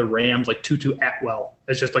from the Rams, like Tutu Atwell.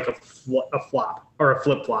 It's just like a flop or a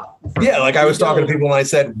flip-flop. Yeah, like I was talking to people and I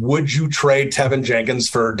said, would you trade Tevin Jenkins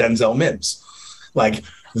for Denzel Mims? Like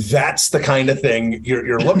 – that's the kind of thing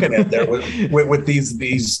you're looking at there with these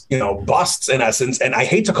busts in essence. And I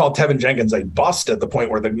hate to call Tevin Jenkins a bust at the point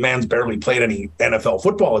where the man's barely played any NFL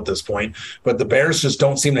football at this point, but the Bears just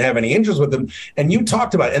don't seem to have any interest with him. And you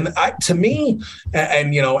talked about it. And to me,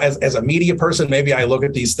 and as a media person, maybe I look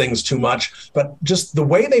at these things too much, but just the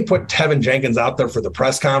way they put Tevin Jenkins out there for the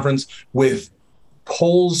press conference with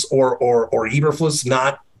Poles or Eberflus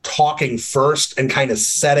not talking first and kind of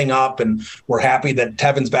setting up, and we're happy that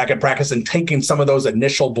Tevin's back at practice, and taking some of those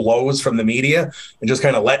initial blows from the media and just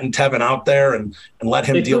kind of letting Tevin out there and let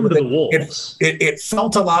him deal with it. It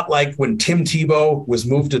felt a lot like when Tim Tebow was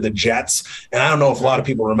moved to the Jets. And I don't know if a lot of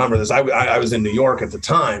people remember this. I was in New York at the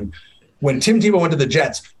time. When Tim Tebow went to the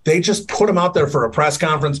Jets, they just put him out there for a press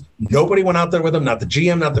conference. Nobody went out there with him, not the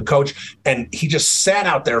GM, not the coach. And he just sat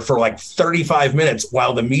out there for like 35 minutes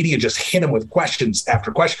while the media just hit him with questions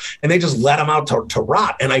after question. And they just let him out to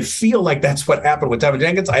rot. And I feel like that's what happened with Tevin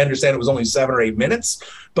Jenkins. I understand it was only 7 or 8 minutes,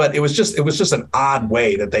 but it was just an odd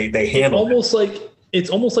way that they handled it.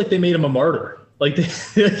 It's almost like they made him a martyr. Like,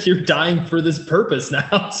 you're dying for this purpose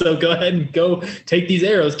now. So go ahead and go take these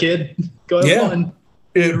arrows, kid. Go have fun.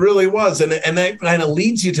 It really was. And that kind of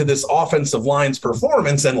leads you to this offensive line's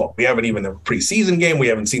performance. And look, we haven't even a preseason game. We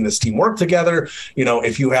haven't seen this team work together.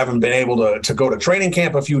 If you haven't been able to go to training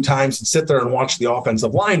camp a few times and sit there and watch the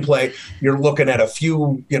offensive line play, you're looking at a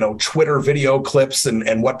few, Twitter video clips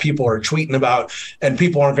and what people are tweeting about. And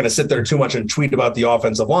people aren't going to sit there too much and tweet about the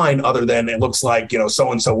offensive line, other than it looks like,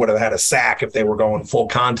 so-and-so would have had a sack if they were going full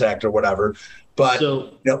contact or whatever. But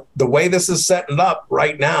the way this is setting up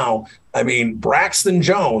right now, I mean, Braxton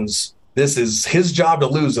Jones, this is his job to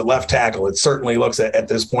lose at left tackle. It certainly looks at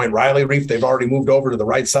this point. Riley Reif, they've already moved over to the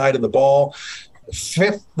right side of the ball.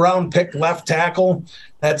 5th round pick left tackle.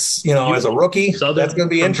 That's, as a rookie, that's going to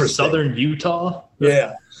be interesting. Southern Utah.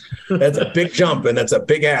 Yeah. That's a big jump, and that's a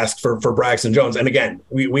big ask for Braxton Jones. And again,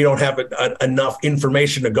 we don't have enough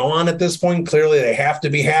information to go on at this point. Clearly, they have to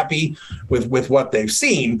be happy with what they've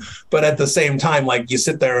seen. But at the same time, like, you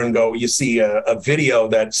sit there and go, you see a video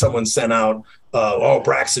that someone sent out.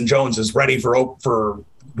 Braxton Jones is ready for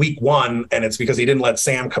week 1, and it's because he didn't let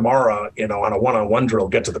Sam Kamara, on a one-on-one drill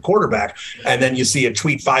get to the quarterback. And then you see a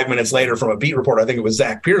tweet 5 minutes later from a beat reporter, I think it was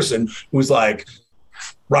Zach Pearson, who's like,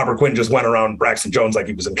 Robert Quinn just went around Braxton Jones like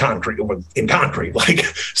he was in concrete. Like,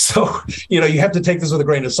 so, you have to take this with a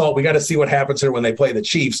grain of salt. We got to see what happens here when they play the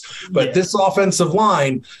Chiefs. But this offensive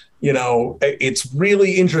line, it's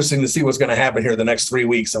really interesting to see what's going to happen here the next 3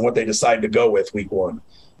 weeks and what they decide to go with week 1.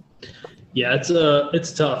 Yeah,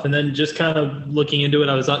 it's tough. And then just kind of looking into it,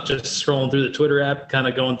 I was not just scrolling through the Twitter app, kind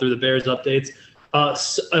of going through the Bears updates.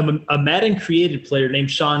 A Madden created player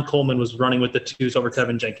named Sean Coleman was running with the 2s over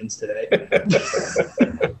Tevin Jenkins today.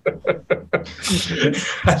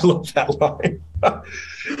 I love that line.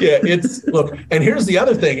 Yeah, look, and here's the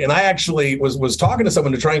other thing. And I actually was talking to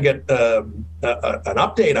someone to try and get an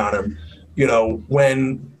update on him.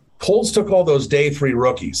 When Poles took all those day 3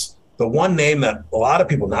 rookies, the one name that a lot of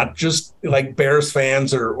people, not just like Bears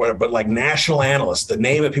fans or whatever, but like national analysts, the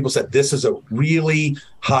name that people said this is a really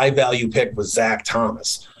high value pick was Zach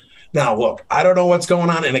Thomas. Now, look, I don't know what's going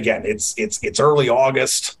on. And again, it's early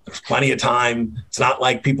August. There's plenty of time. It's not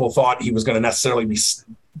like people thought he was going to necessarily be,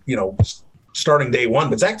 starting day 1.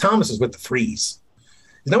 But Zach Thomas is with the 3s.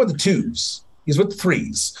 He's not with the 2s. He's with the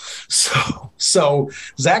 3s. So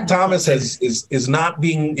Zach Thomas is not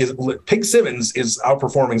being Pig Simmons is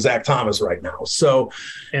outperforming Zach Thomas right now. So,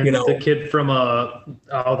 and the kid from the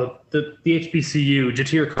HBCU,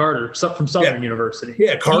 Jatir Carter, from Southern University.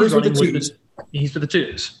 Yeah, Carter's with the 2s. He's with the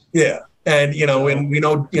 2s. Yeah. And, and we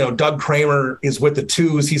know, Doug Kramer is with the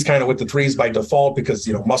 2s. He's kind of with the 3s by default because,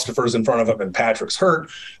 Mustafer's in front of him and Patrick's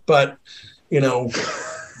hurt. But,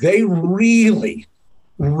 they really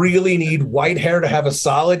need Whitehair to have a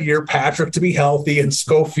solid year, Patrick to be healthy, and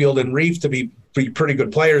Schofield and Reef to be pretty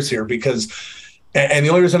good players here because and the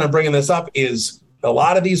only reason I'm bringing this up is a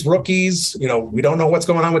lot of these rookies, we don't know what's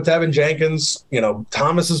going on with Tevin Jenkins.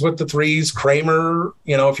 Thomas is with the 3s. Kramer,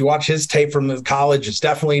 if you watch his tape from the college, it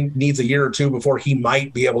definitely needs a year or 2 before he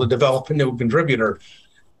might be able to develop into a contributor.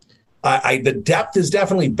 The depth is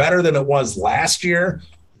definitely better than it was last year,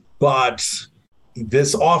 but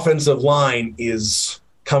this offensive line is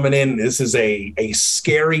coming in. This is a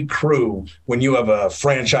scary crew when you have a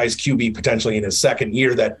franchise QB potentially in his second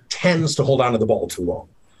year that tends to hold on to the ball too long.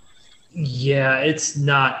 Yeah, it's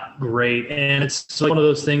not great. And it's like one of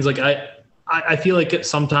those things, like I feel like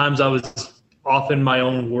sometimes I was off in my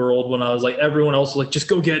own world when I was like, everyone else was like, just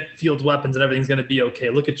go get Fields weapons and everything's going to be okay.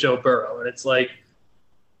 Look at Joe Burrow. And it's like,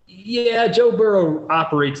 yeah, Joe Burrow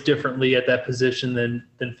operates differently at that position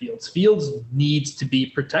than Fields. Fields needs to be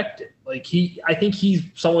protected. Like I think he's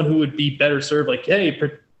someone who would be better served. Like, hey,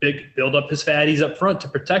 build up his fatties up front to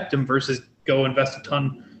protect him versus go invest a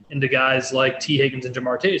ton into guys like T. Higgins and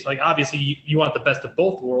Jamar Chase. Like, obviously, you want the best of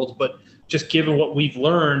both worlds, but just given what we've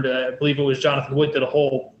learned, I believe it was Jonathan Wood did a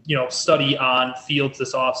whole study on Fields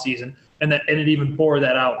this offseason. And it even bore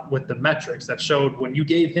that out with the metrics that showed when you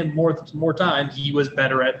gave him more time, he was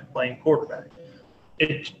better at playing quarterback.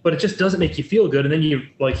 But it just doesn't make you feel good. And then you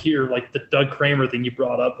hear the Doug Kramer thing you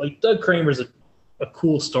brought up. Like, Doug Kramer's a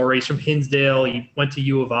cool story. He's from Hinsdale. He went to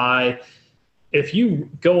U of I. If you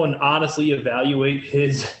go and honestly evaluate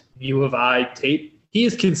his U of I tape, he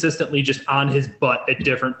is consistently just on his butt at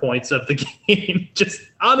different points of the game. Just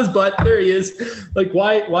on his butt. There he is. Like,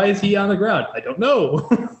 why is he on the ground? I don't know.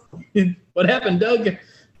 What happened, Doug?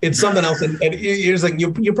 It's something else. And here's like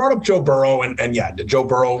you brought up Joe Burrow, and yeah, did Joe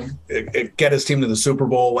Burrow get his team to the Super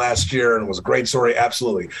Bowl last year? And it was a great story.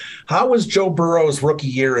 Absolutely. How was Joe Burrow's rookie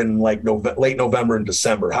year in late November and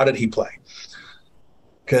December? How did he play?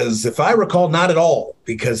 Because if I recall, not at all,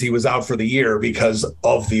 because he was out for the year because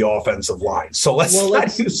of the offensive line. So let's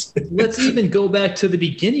even go back to the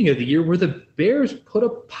beginning of the year where the Bears put a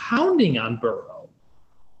pounding on Burrow.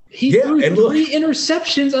 He threw 3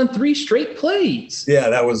 interceptions on 3 straight plays. Yeah,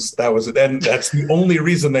 that was it. And that's the only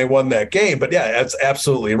reason they won that game. But yeah, that's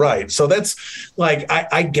absolutely right. So that's like,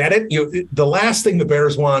 I get it. The last thing the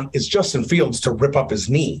Bears want is Justin Fields to rip up his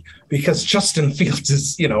knee, because Justin Fields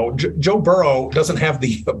is, Joe Burrow doesn't have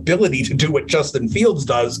the ability to do what Justin Fields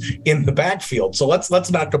does in the backfield. So let's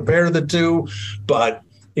not compare the two. But,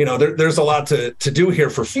 there's a lot to do here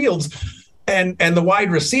for Fields. And the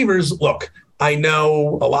wide receivers, look, I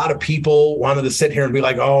know a lot of people wanted to sit here and be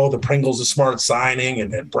like, oh, the Pringle's a smart signing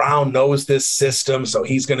and Brown knows this system, so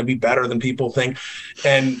he's going to be better than people think.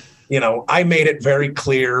 And, I made it very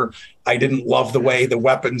clear I didn't love the way the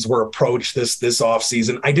weapons were approached this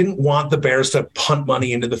offseason. I didn't want the Bears to punt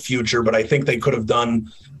money into the future, but I think they could have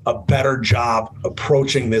done a better job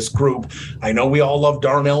approaching this group. I know we all love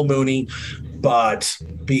Darnell Mooney, but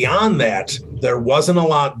beyond that, there wasn't a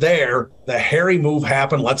lot there. The Harry move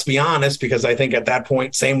happened, let's be honest, because I think at that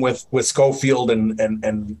point, same with Schofield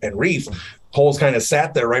and Reef, Poles kind of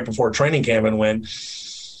sat there right before training camp and went,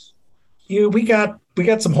 we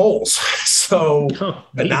got some holes. So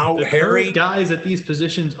and now the Harry guys at these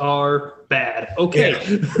positions are bad. Okay.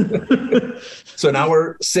 Yeah. So now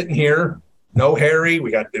we're sitting here. No Harry.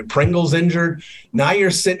 We got Pringle's injured. Now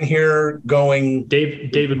you're sitting here going.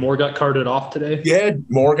 David Moore got carted off today. Yeah,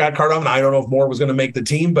 Moore got carted off. And I don't know if Moore was going to make the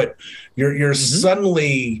team, but you're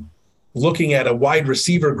suddenly looking at a wide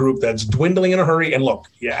receiver group that's dwindling in a hurry. And look,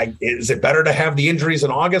 is it better to have the injuries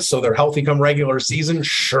in August so they're healthy come regular season?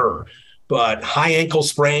 Sure. But high ankle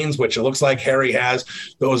sprains, which it looks like Harry has,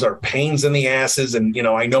 those are pains in the asses. And,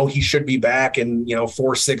 I know he should be back in,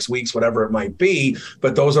 4-6 weeks, whatever it might be.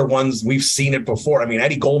 But those are ones we've seen it before. I mean,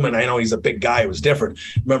 Eddie Goldman, I know he's a big guy. It was different.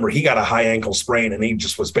 Remember, he got a high ankle sprain and he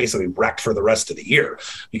just was basically wrecked for the rest of the year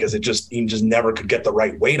because he just never could get the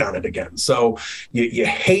right weight on it again. So you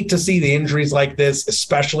hate to see the injuries like this,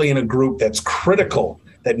 especially in a group that's critical,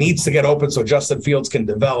 that needs to get open so Justin Fields can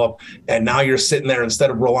develop. And now you're sitting there,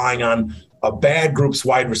 instead of relying on a bad group's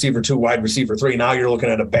wide receiver 2, wide receiver 3, now you're looking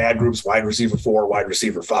at a bad group's wide receiver 4, wide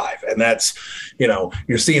receiver 5. And that's,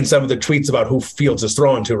 you're seeing some of the tweets about who Fields is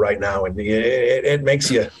throwing to right now. And it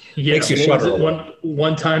makes you shudder.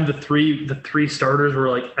 One time the three starters were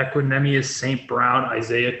like Equinemius, St. Brown,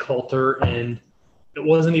 Isaiah Coulter, and it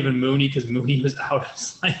wasn't even Mooney because Mooney was out.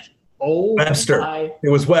 It's like, oh, Webster. It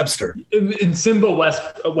was Webster. And Simba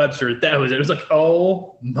Webster. That was it. It was like,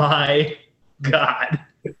 oh my God.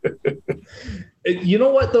 You know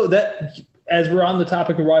what though? That as we're on the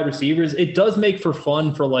topic of wide receivers, it does make for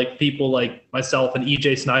fun for like people like myself and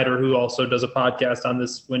EJ Snyder, who also does a podcast on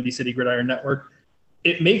this Windy City Gridiron Network.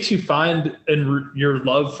 It makes you find your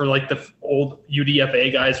love for like the old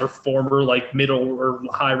UDFA guys or former like middle or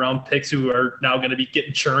high round picks who are now going to be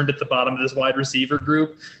getting churned at the bottom of this wide receiver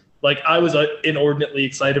group. Like I was inordinately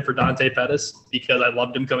excited for Dante Pettis because I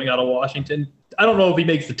loved him coming out of Washington. I don't know if he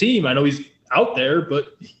makes the team. I know he's out there,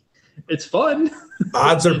 but it's fun.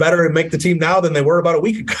 Odds are better to make the team now than they were about a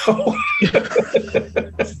week ago.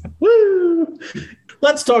 Woo!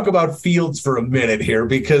 Let's talk about Fields for a minute here,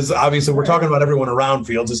 because obviously we're talking about everyone around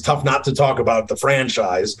Fields. It's tough not to talk about the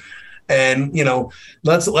franchise. And,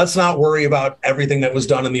 let's not worry about everything that was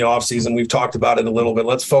done in the offseason. We've talked about it a little bit.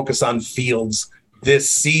 Let's focus on Fields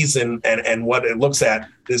this season and what it looks at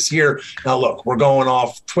this year. Now, look, we're going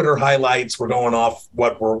off Twitter highlights. We're going off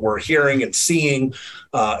what we're hearing and seeing,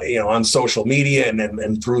 on social media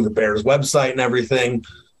and through the Bears website and everything.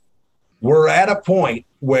 We're at a point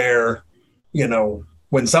where,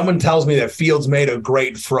 when someone tells me that Fields made a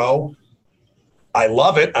great throw, I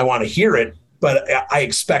love it. I want to hear it. But I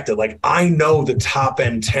expect it. Like, I know the top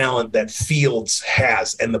end talent that Fields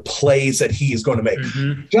has and the plays that he is going to make.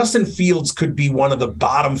 Mm-hmm. Justin Fields could be one of the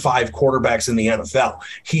bottom 5 quarterbacks in the NFL.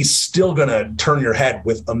 He's still going to turn your head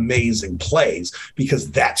with amazing plays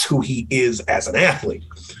because that's who he is as an athlete.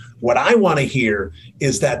 What I want to hear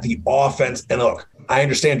is that the offense, and look, I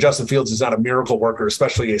understand Justin Fields is not a miracle worker,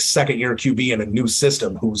 especially a second-year QB in a new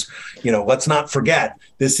system who's, let's not forget,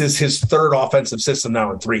 this is his 3rd offensive system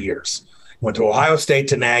now in 3 years. Went to Ohio State,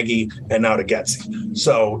 to Nagy, and now to Getsy.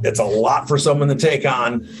 So it's a lot for someone to take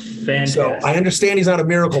on. Fantastic. So I understand he's not a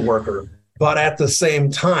miracle worker, but at the same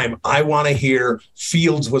time, I want to hear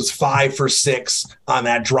Fields was 5 for 6 on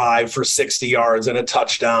that drive for 60 yards and a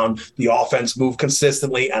touchdown. The offense moved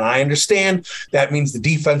consistently, and I understand that means the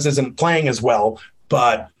defense isn't playing as well,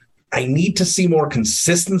 but I need to see more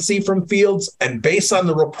consistency from Fields. And based on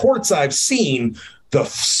the reports I've seen, the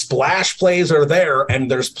splash plays are there, and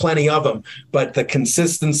there's plenty of them, but the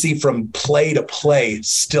consistency from play to play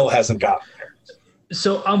still hasn't gotten there.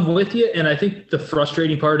 So I'm with you, and I think the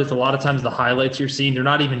frustrating part is a lot of times the highlights you're seeing, they're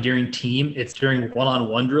not even during team, it's during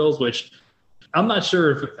one-on-one drills, which I'm not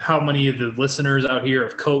sure how many of the listeners out here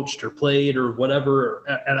have coached or played or whatever, or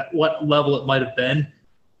at what level it might have been.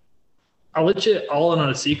 I'll let you all in on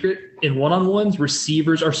a secret. In one-on-ones,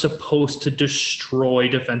 receivers are supposed to destroy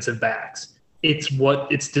defensive backs. It's what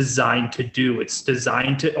it's designed to do. It's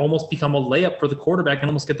designed to almost become a layup for the quarterback and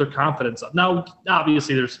almost get their confidence up. Now,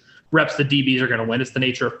 obviously, there's reps the DBs are going to win. It's the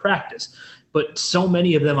nature of practice. But so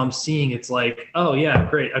many of them I'm seeing, it's like, oh, yeah,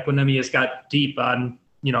 great. Equinemius got deep on,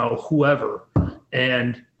 whoever.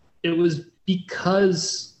 And it was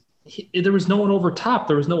because there was no one over top.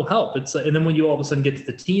 There was no help. And then when you all of a sudden get to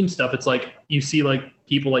the team stuff, it's like you see like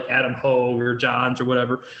people like Adam Hogue or Johns or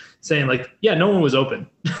whatever saying like, yeah, no one was open.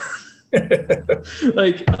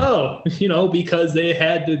 Like, oh, because they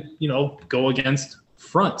had to, go against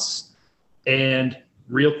fronts and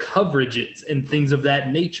real coverages and things of that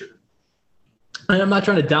nature. And I'm not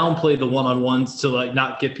trying to downplay the one-on-ones to like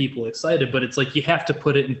not get people excited, but it's like you have to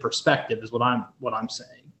put it in perspective is what I'm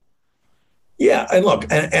saying. Yeah, and look,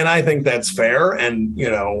 and I think that's fair. And,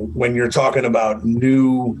 when you're talking about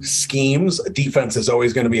new schemes, defense is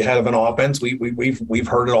always going to be ahead of an offense. We've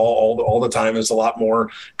heard it all the time. There's a lot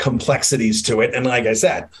more complexities to it. And like I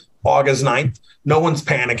said, August 9th, no one's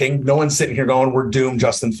panicking. No one's sitting here going, we're doomed.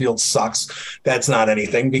 Justin Fields sucks. That's not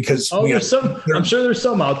anything because I'm sure there's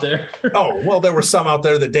some out there. Oh, well, there were some out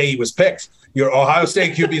there the day he was picked. Your Ohio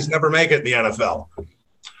State QBs never make it in the NFL.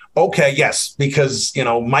 Okay, yes, because,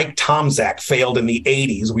 Mike Tomczak failed in the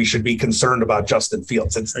 80s. We should be concerned about Justin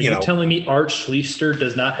Fields. Are you telling me Art Schlichter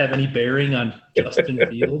does not have any bearing on Justin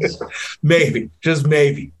Fields? Maybe, just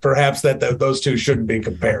maybe. Perhaps those two shouldn't be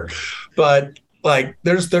compared. But,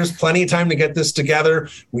 there's plenty of time to get this together.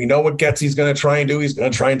 We know what Getsy's going to try and do. He's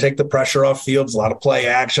going to try and take the pressure off Fields, a lot of play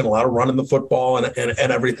action, a lot of running the football and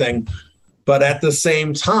everything. But at the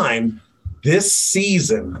same time, this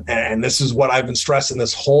season, and this is what I've been stressing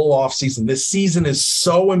this whole offseason, this season is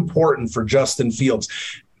so important for Justin Fields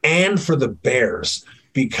and for the Bears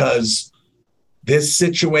because this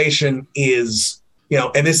situation is,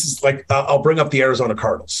 and this is I'll bring up the Arizona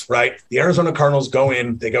Cardinals, right? The Arizona Cardinals go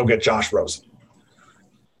in, they go get Josh Rosen.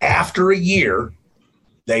 After a year,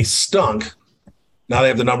 they stunk. Now they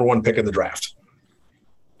have the number 1 pick in the draft.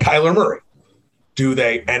 Kyler Murray. Do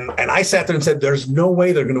they? And I sat there and said, there's no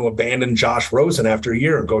way they're going to abandon Josh Rosen after a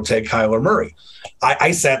year and go take Kyler Murray.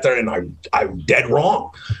 I sat there and I'm dead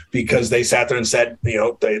wrong because they sat there and said,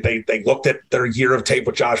 they looked at their year of tape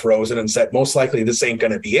with Josh Rosen and said, most likely this ain't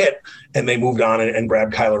going to be it. And they moved on and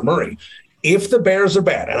grabbed Kyler Murray. If the Bears are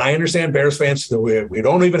bad, and I understand Bears fans, we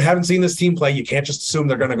haven't seen this team play. You can't just assume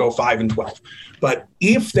they're going to go 5-12. But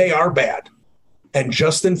if they are bad, and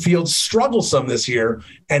Justin Fields struggles some this year,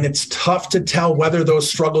 and it's tough to tell whether those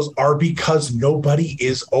struggles are because nobody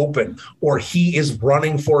is open or he is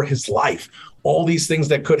running for his life. All these things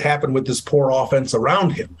that could happen with this poor offense around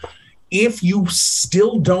him. If you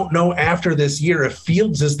still don't know after this year if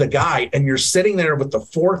Fields is the guy and you're sitting there with the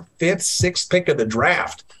 4th, 5th, 6th pick of the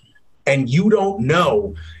draft and you don't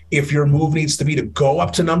know if your move needs to be to go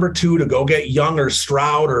up to number 2 to go get Young or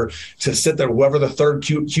Stroud or to sit there, whoever the third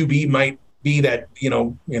QB might be that,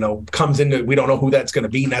 comes into, we don't know who that's going to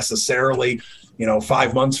be necessarily,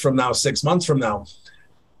 5 months from now, 6 months from now.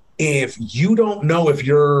 If you don't know if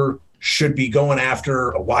you're should be going after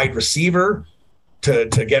a wide receiver to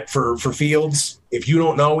get for Fields, if you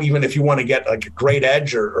don't know, even if you want to get like a great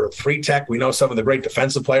edge or 3-tech, we know some of the great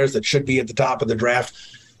defensive players that should be at the top of the draft.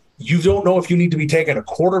 You don't know if you need to be taking a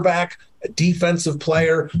quarterback, a defensive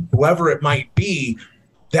player, whoever it might be.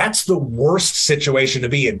 That's the worst situation to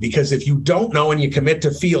be in because if you don't know and you commit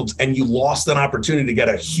to Fields and you lost an opportunity to get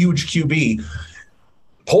a huge QB,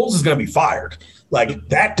 Poles is going to be fired.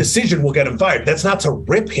 That decision will get him fired. That's not to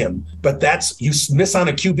rip him, but that's you miss on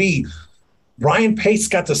a QB. Ryan Pace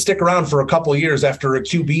got to stick around for a couple of years after a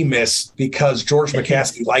QB miss because George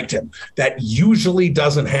McCaskey liked him. That usually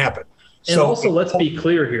doesn't happen. And also, let's be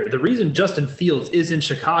clear here. The reason Justin Fields is in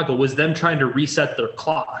Chicago was them trying to reset their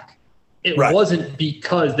clock. It wasn't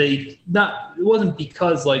because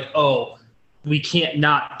we can't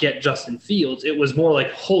not get Justin Fields. It was more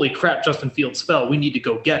like, holy crap, Justin Fields fell. We need to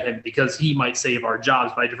go get him because he might save our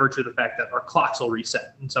jobs by virtue of the fact that our clocks will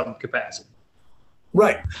reset in some capacity.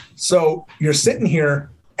 Right. So you're sitting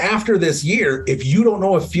here after this year. If you don't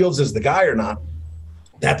know if Fields is the guy or not,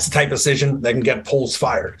 that's the type of decision that can get Poles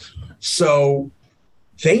fired. So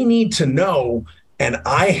they need to know, and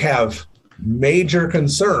I have major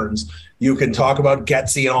concerns. You can talk about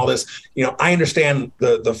Getsy and all this. I understand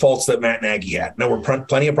the faults that Matt Nagy had. There were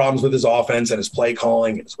plenty of problems with his offense and his play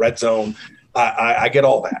calling and his red zone. I get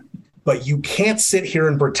all that. But you can't sit here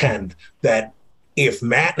and pretend that if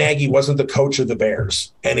Matt Nagy wasn't the coach of the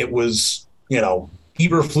Bears and it was,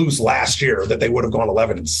 Eberflus last year, that they would have gone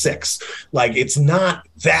 11-6. It's not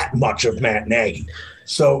that much of Matt Nagy.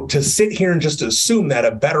 So to sit here and just assume that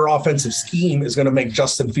a better offensive scheme is going to make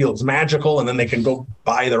Justin Fields magical and then they can go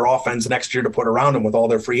buy their offense next year to put around him with all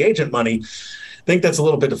their free agent money, I think that's a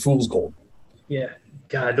little bit of fool's gold. Yeah.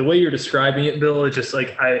 God, the way you're describing it, Bill, it's just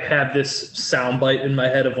I have this soundbite in my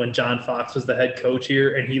head of when John Fox was the head coach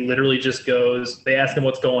here, and he literally just goes, they ask him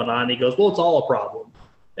what's going on, and he goes, well, it's all a problem.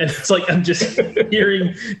 And it's I'm just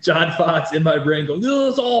hearing John Fox in my brain go, no,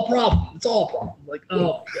 it's all a problem. It's all a problem. Oh, my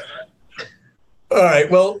God. All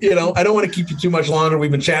right. Well, I don't want to keep you too much longer.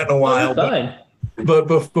 We've been chatting a while. Fine. But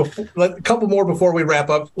before, a couple more before we wrap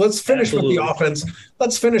up. Let's finish with the offense.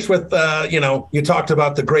 Let's finish with, you talked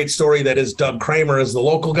about the great story that is Doug Kramer as the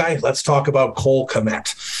local guy. Let's talk about Cole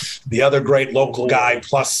Kmet, the other great local guy,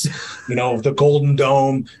 plus, the Golden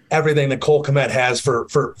Dome, everything that Cole Kmet has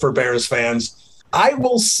for Bears fans. I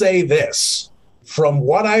will say this. from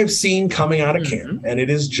what I've seen coming out of camp, and it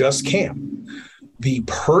is just camp, the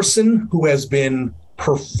person who has been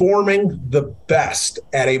performing the best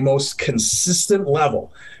at a most consistent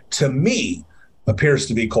level, to me, appears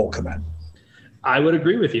to be Cole Kmet. I would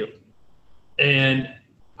agree with you. And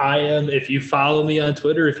I am, if you follow me on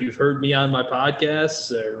Twitter, if you've heard me on my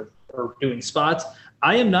podcasts or doing spots,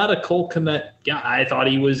 I am not a Cole Kmet guy. I thought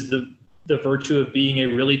he was the virtue of being a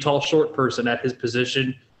really tall, short person at his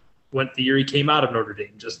position when the year he came out of Notre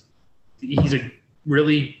Dame. Just, he's a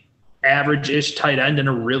really average-ish tight end in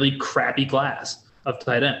a really crappy class of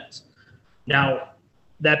tight ends. Now,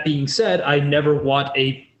 that being said, I never want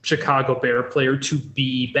a Chicago Bear player to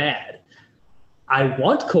be bad. I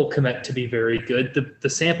want Cole Kmet to be very good. The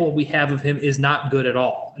sample we have of him is not good at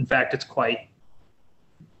all. In fact, it's quite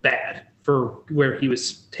bad for where he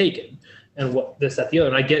was taken and what this, that, the other.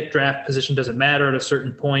 And I get draft position doesn't matter at a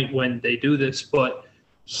certain point when they do this, but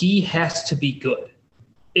he has to be good,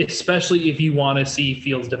 especially if you want to see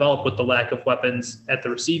Fields develop with the lack of weapons at the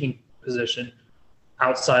receiving position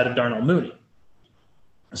outside of Darnell Mooney.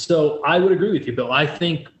 So I would agree with you, Bill. I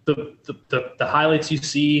think the highlights you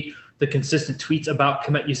see, the consistent tweets about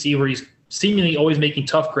Kmet you see where he's seemingly always making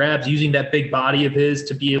tough grabs, using that big body of his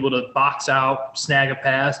to be able to box out, snag a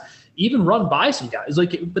pass, even run by some guys.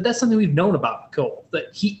 But that's something we've known about Cole,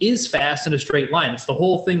 that he is fast in a straight line. It's the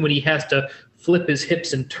whole thing when he has to flip his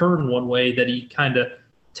hips and turn one way that he kind of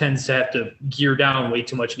tends to have to gear down way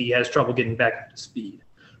too much and he has trouble getting back up to speed.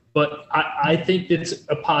 But I think it's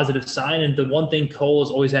a positive sign. And the one thing Cole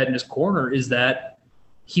has always had in his corner is that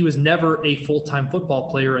he was never a full-time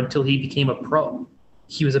football player until he became a pro.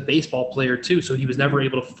 He was a baseball player too, so he was never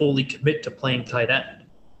able to fully commit to playing tight end.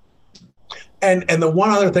 And the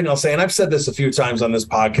one other thing I'll say, and I've said this a few times on this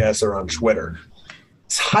podcast or on Twitter,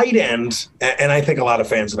 tight end, and I think a lot of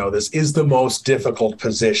fans know this, is the most difficult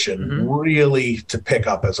position really to pick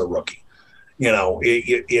up as a rookie. You know,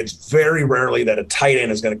 it's very rarely that a tight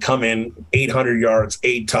end is going to come in 800 yards,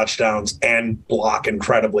 8 touchdowns, and block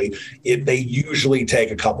incredibly. They usually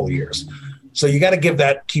take a couple of years. So you got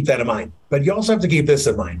to keep that in mind. But you also have to keep this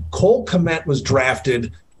in mind. Cole Kmet was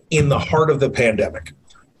drafted in the heart of the pandemic.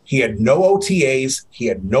 He had no OTAs. He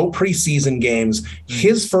had no preseason games.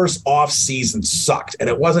 His first off season sucked, and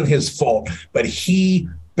it wasn't his fault, but he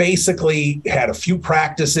basically had a few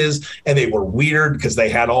practices and they were weird because they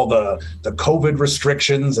had all the COVID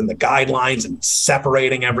restrictions and the guidelines and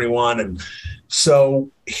separating everyone. And so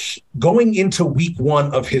going into week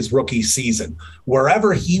 1 of his rookie season,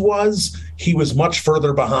 wherever he was much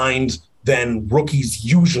further behind than rookies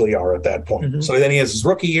usually are at that point. So then he has his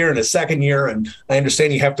rookie year and his second year, and I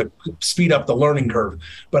understand you have to speed up the learning curve.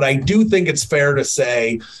 But I do think it's fair to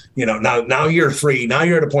say, you know, now year 3, now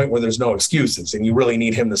you're at a point where there's no excuses and you really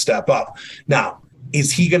need him to step up. Now,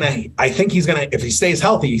 is he going to – I think he's going to – if he stays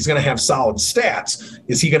healthy, he's going to have solid stats.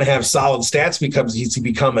 Is he going to have solid stats because he's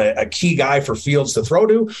become a key guy for Fields to throw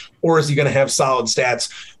to, or is he going to have solid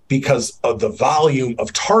stats because of the volume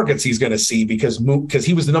of targets he's going to see, because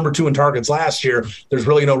he was the number 2 in targets last year? There's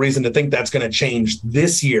really no reason to think that's going to change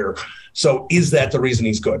this year. So is that the reason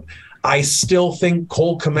he's good? I still think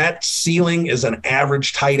Cole Kmet's ceiling is an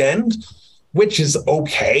average tight end, which is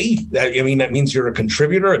okay. That means you're a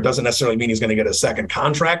contributor. It doesn't necessarily mean he's going to get a second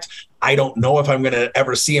contract. I don't know if I'm going to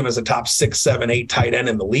ever see him as a top 6, 7, 8 tight end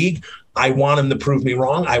in the league. I want him to prove me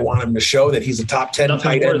wrong. I want him to show that he's a top 10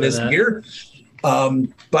 tight end this year.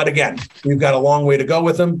 But again, we've got a long way to go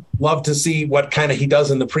with him. Love to see what kind of he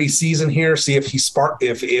does in the preseason here. See if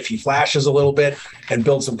he flashes a little bit and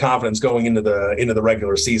build some confidence going into the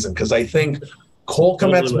regular season. Because I think Cole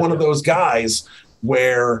Kmet's one of those guys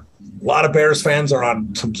where a lot of Bears fans are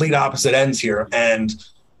on complete opposite ends here, and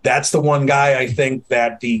that's the one guy I think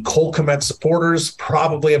that the Cole Kmet supporters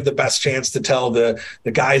probably have the best chance to tell the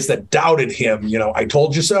guys that doubted him, you know, I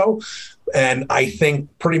told you so. And I think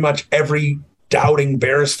pretty much every doubting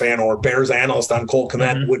Bears fan or Bears analyst on Cole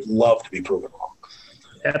Kmet would love to be proven wrong.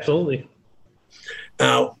 Absolutely.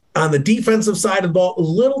 Now, on the defensive side of the ball, a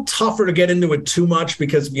little tougher to get into it too much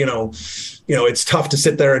because, you know, it's tough to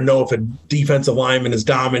sit there and know if a defensive lineman is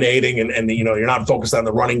dominating and you're not focused on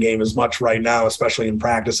the running game as much right now, especially in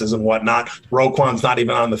practices and whatnot. Roquan's not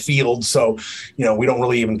even on the field. So, you know, we don't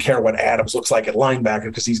really even care what Adams looks like at linebacker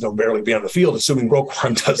because he's going to barely be on the field, assuming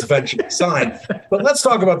Roquan does eventually sign. But let's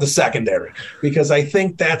talk about the secondary, because I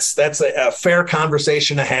think that's a fair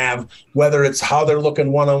conversation to have, whether it's how they're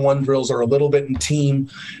looking one-on-one drills or a little bit in team.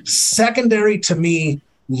 Secondary, to me,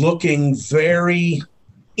 looking very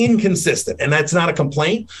inconsistent, and that's not a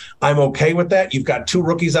complaint. I'm okay with that. You've got 2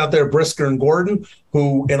 rookies out there, Brisker and Gordon,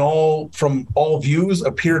 who from all views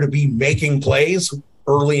appear to be making plays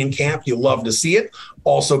early in camp. You love to see it.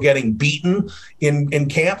 Also getting beaten in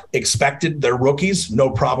camp, expected. They're rookies, no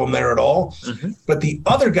problem there at all. Mm-hmm. But the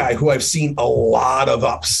other guy who I've seen a lot of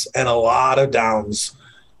ups and a lot of downs,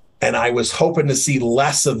 and I was hoping to see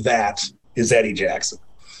less of that, is Eddie Jackson.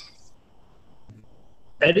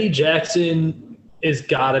 Eddie Jackson is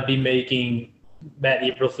got to be making Matt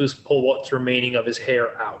Eberflus pull what's remaining of his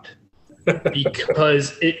hair out.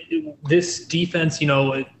 Because this defense,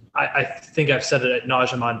 I think I've said it ad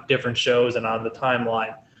nauseum on different shows and on the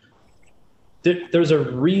timeline. There's a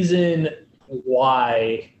reason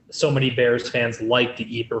why so many Bears fans like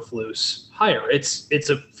the Eberflus hire. It's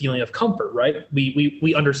a feeling of comfort, right?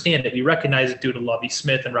 We understand it. We recognize it due to Lovie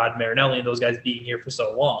Smith and Rod Marinelli and those guys being here for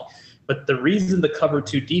so long. But the reason the cover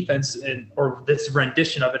 2 defense or this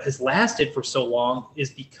rendition of it has lasted for so long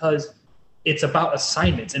is because it's about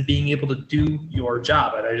assignments and being able to do your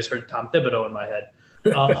job. And I just heard Tom Thibodeau in my head.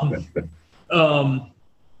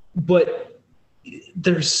 But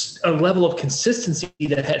there's a level of consistency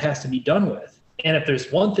that has to be done with. And if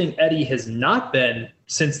there's one thing Eddie has not been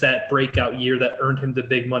since that breakout year that earned him the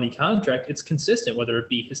big money contract, it's consistent, whether it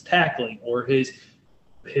be his tackling or his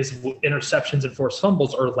interceptions and forced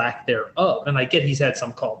fumbles or lack thereof. And I get he's had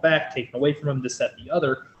some call back, taken away from him, this, that, the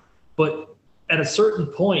other. But at a certain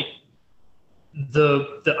point,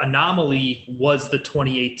 the anomaly was the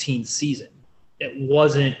 2018 season. It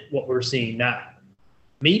wasn't what we're seeing now.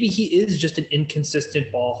 Maybe he is just an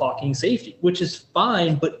inconsistent ball hawking safety, which is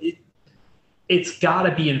fine, but it's got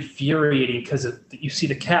to be infuriating because you see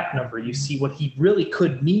the cap number, you see what he really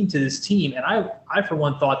could mean to this team. And I for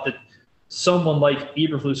one, thought that someone like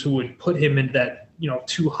Eberflus, who would put him in that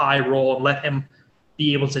too high role and let him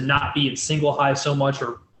be able to not be in single high so much,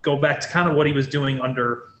 or go back to kind of what he was doing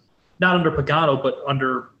not under Pagano, but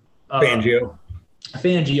under Fangio,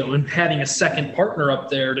 and having a second partner up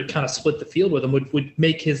there to kind of split the field with him would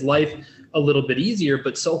make his life a little bit easier.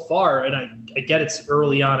 But so far, and I get it's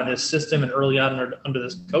early on in this system and early on under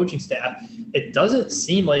this coaching staff, it doesn't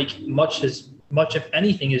seem like much if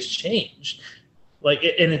anything has changed.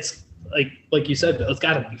 And it's like you said, it's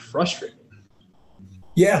got to be frustrating.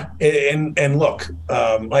 Yeah, and look,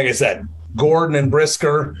 like I said, Gordon and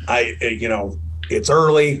Brisker, it's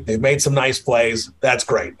early. They've made some nice plays. That's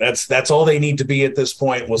great. That's all they need to be at this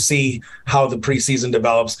point. We'll see how the preseason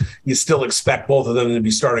develops. You still expect both of them to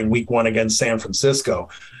be starting week 1 against San Francisco.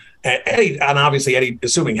 And obviously Eddie,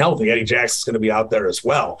 assuming healthy, Eddie Jackson's going to be out there as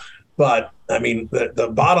well. But I mean,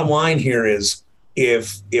 the bottom line here is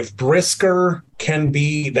if Brisker can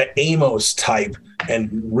be the Amos type and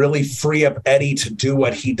really free up Eddie to do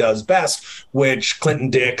what he does best, which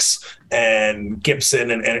Clinton Dix and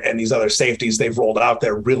Gibson and these other safeties they've rolled out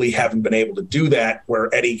there really haven't been able to do that,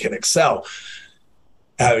 where Eddie can excel.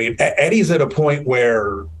 I mean, Eddie's at a point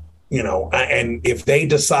where, and if they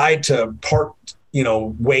decide to part,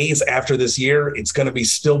 ways after this year, it's going to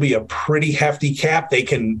still be a pretty hefty cap. They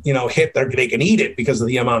can, they can eat it because of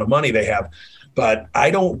the amount of money they have. But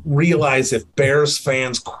I don't realize if Bears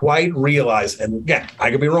fans quite realize, and again, I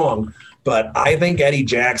could be wrong, but I think Eddie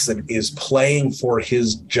Jackson is playing for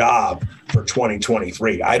his job for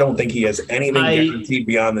 2023. I don't think he has anything guaranteed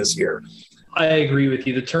beyond this year. I agree with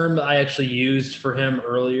you. The term I actually used for him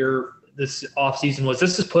earlier this offseason was,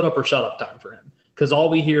 this is put up or shut up time for him. Because all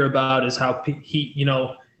we hear about is how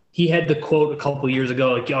he had the quote a couple of years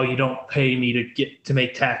ago, like, "Oh, you don't pay me to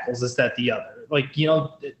make tackles, this, that, the other."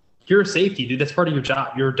 You're a safety, dude. That's part of your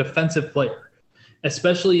job. You're a defensive player,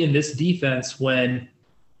 especially in this defense when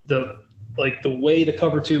the way the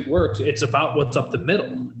cover 2 works, it's about what's up the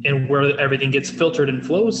middle and where everything gets filtered and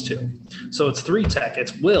flows to. So it's 3 tech,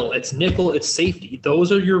 it's will, it's nickel, it's safety.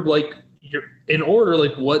 Those are your in order,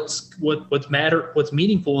 what's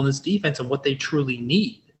meaningful in this defense and what they truly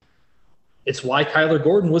need. It's why Kyler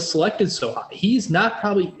Gordon was selected so high. He's not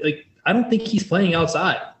probably I don't think he's playing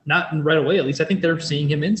outside. Not right away, at least. I think they're seeing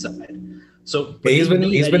him inside. So he's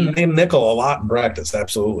been named nickel a lot in practice.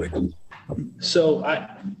 Absolutely. So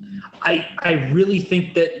I really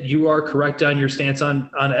think that you are correct on your stance on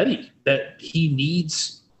Eddie, that he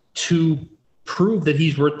needs to prove that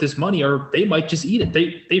he's worth this money, or they might just eat it.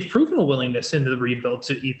 They've proven a willingness into the rebuild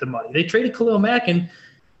to eat the money. They traded Khalil Mack, and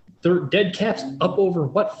their dead cap's up over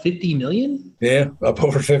 $50 million? Yeah, up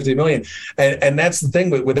over $50 million. And that's the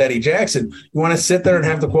thing with Eddie Jackson. You want to sit there and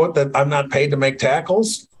have the quote that I'm not paid to make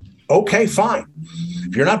tackles? Okay, fine.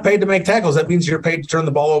 If you're not paid to make tackles, that means you're paid to turn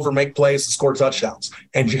the ball over, make plays, and score touchdowns.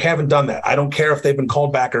 And you haven't done that. I don't care if they've been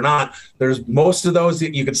called back or not. There's most of those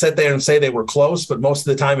that you could sit there and say they were close, but most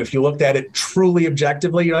of the time, if you looked at it truly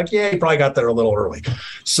objectively, you're like, yeah, you probably got there a little early.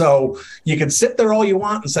 So you can sit there all you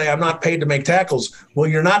want and say, I'm not paid to make tackles. Well,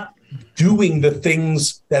 you're not doing the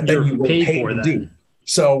things that then you were paid to do.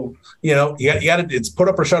 So, you got to, it's put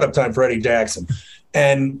up or shut up time for Eddie Jackson.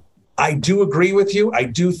 And I do agree with you. I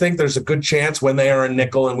do think there's a good chance when they are in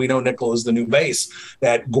nickel, and we know nickel is the new base,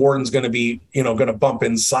 that Gordon's going to be, going to bump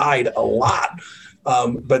inside a lot.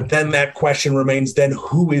 But then that question remains, then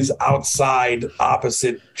who is outside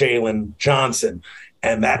opposite Jalen Johnson?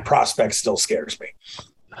 And that prospect still scares me.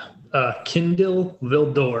 Kindle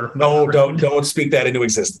Vildor. No, don't speak that into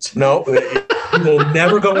existence. No, you will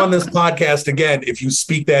never go on this podcast again if you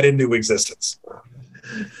speak that into existence.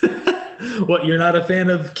 What, you're not a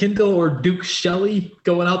fan of Kindle or Duke Shelley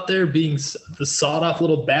going out there being the sawed-off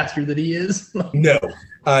little bastard that he is? No,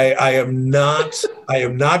 I am not. I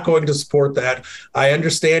am not going to support that. I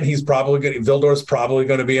understand Vildor's probably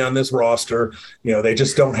going to be on this roster. They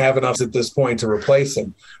just don't have enough at this point to replace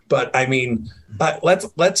him. But I mean,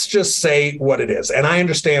 let's just say what it is. And I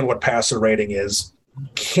understand what passer rating is.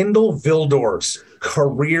 Kindle Vildor's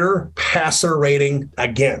career passer rating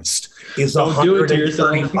against is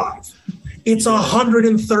 135. It's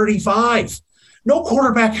 135. No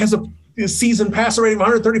quarterback has a season passer rating of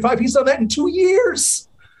 135. He's done that in 2 years.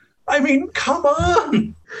 I mean, come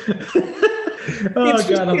on.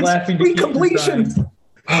 I'm laughing. Three completions.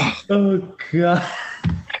 Oh, God.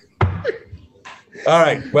 All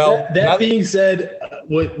right. Well, that being said,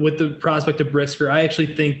 with the prospect of Brisker, I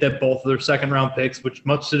actually think that both of their second-round picks, which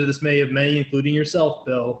much to the dismay of many, including yourself,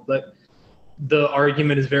 Bill, but the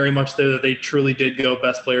argument is very much there that they truly did go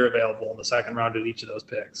best player available in the second round at each of those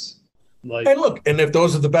picks. And if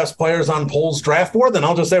those are the best players on Poles' draft board, then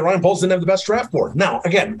I'll just say Ryan Poles didn't have the best draft board. Now,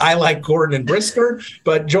 again, I like Gordon and Brisker,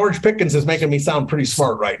 but George Pickens is making me sound pretty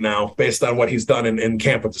smart right now based on what he's done in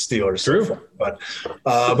camp with the Steelers. True. So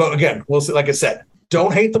far. But again, we'll see. Like I said,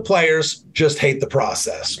 don't hate the players, just hate the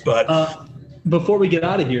process. But before we get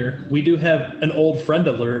out of here, we do have an old friend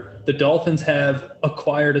alert. The Dolphins have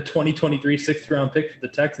acquired a 2023 sixth-round pick for the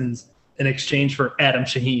Texans in exchange for Adam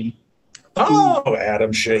Shaheen. Oh,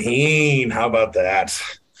 Adam Shaheen. How about that?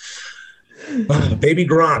 Baby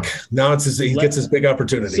Gronk. Now he gets his big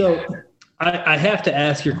opportunity. So I have to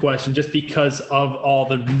ask your question just because of all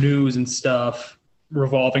the news and stuff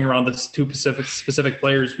revolving around the two specific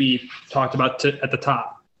players we talked about at the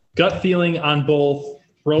top. Gut feeling on both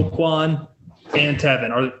Roquan and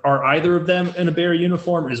Tevin. Are either of them in a Bear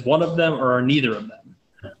uniform? Is one of them, or are neither of them?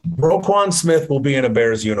 Roquan Smith will be in a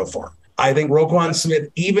Bears uniform. I think Roquan Smith,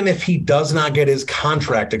 even if he does not get his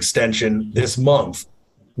contract extension this month,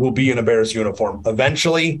 will be in a Bears uniform.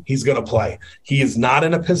 Eventually, he's going to play. He is not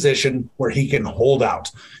in a position where he can hold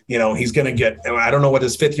out. He's going to get, I don't know what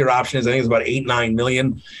his fifth-year option is. I think it's about $8-9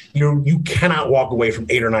 million. You cannot walk away from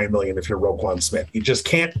 $8 or $9 million if you're Roquan Smith. You just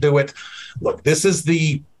can't do it. Look, this is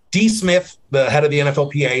the D. Smith, the head of the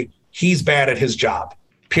NFLPA. He's bad at his job,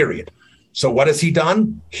 period. So what has he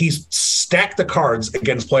done? He's stacked the cards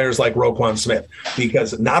against players like Roquan Smith,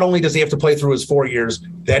 because not only does he have to play through his 4 years,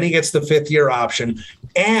 then he gets the fifth-year option,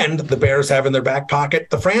 and the Bears have in their back pocket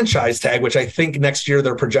the franchise tag, which I think next year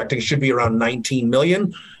they're projecting should be around $19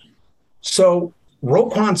 million. So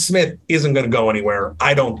Roquan Smith isn't going to go anywhere,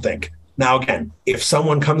 I don't think. Now, again, if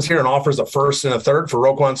someone comes here and offers a first and a third for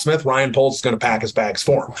Roquan Smith, Ryan Poles is going to pack his bags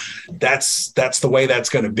for him. That's the way that's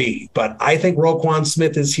going to be. But I think Roquan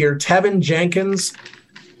Smith is here. Tevin Jenkins,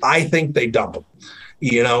 I think they dump him.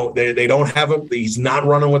 They don't have him. He's not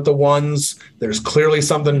running with the ones. There's clearly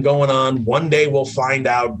something going on. One day we'll find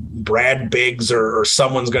out Brad Biggs or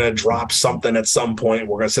someone's going to drop something at some point.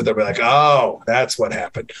 We're going to sit there and be like, oh, that's what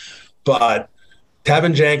happened. But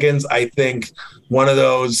Tevin Jenkins, I think one of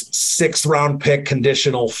those 6th-round pick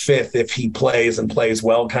conditional 5th if he plays and plays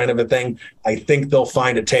well kind of a thing. I think they'll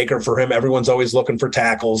find a taker for him. Everyone's always looking for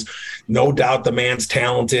tackles. No doubt the man's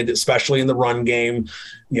talented, especially in the run game.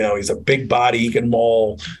 He's a big body. He can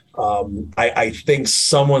maul. I think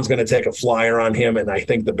someone's going to take a flyer on him, and I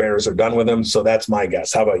think the Bears are done with him. So that's my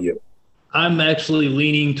guess. How about you? I'm actually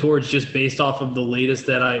leaning towards, just based off of the latest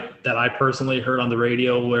that I personally heard on the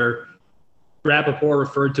radio, where Rappaport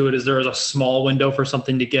referred to it as there is a small window for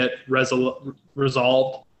something to get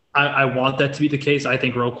resolved. I want that to be the case. I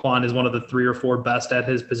think Roquan is one of the 3 or 4 best at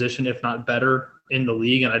his position, if not better, in the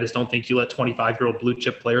league. And I just don't think you let 25-year-old blue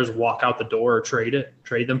chip players walk out the door or trade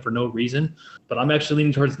them for no reason. But I'm actually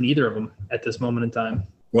leaning towards neither of them at this moment in time.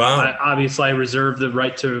 Wow. I reserve the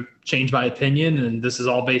right to change my opinion, and this is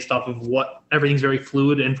all based off of everything's very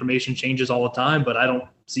fluid. Information changes all the time, but I don't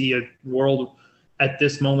see a world at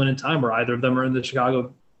this moment in time where either of them are in the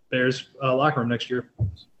Chicago Bears locker room next year.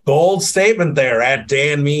 Bold statement there at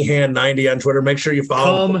Dan Meehan 90 on Twitter. Make sure you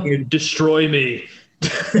follow him. Destroy me.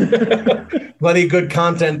 Plenty of good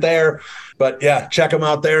content there. But yeah, check them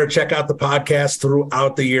out there. Check out the podcast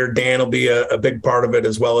throughout the year. Dan will be a big part of it,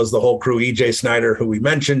 as well as the whole crew. EJ Snyder, who we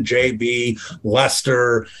mentioned, JB,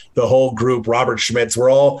 Lester, the whole group, Robert Schmitz.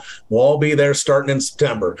 We'll all be there starting in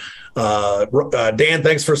September. Dan,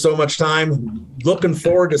 thanks for so much time. Looking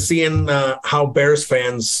forward to seeing how Bears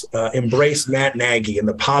fans embrace Matt Nagy and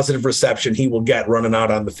the positive reception he will get running out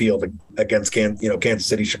on the field against Kansas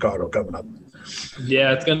City, Chicago coming up.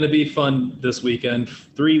 Yeah, it's going to be fun this weekend.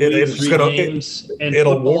 3 weeks, three games, and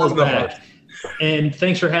it'll football's warm the back. heart. And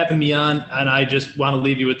thanks for having me on. And I just want to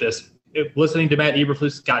leave you with this. Listening to Matt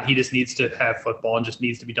Eberflus, God, he just needs to have football and just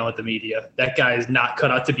needs to be done with the media. That guy is not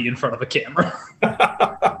cut out to be in front of a camera.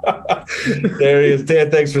 There he is.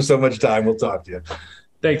 Dan, thanks for so much time. We'll talk to you.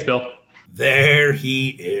 Thanks, Bill. There he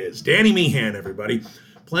is. Danny Meehan, everybody.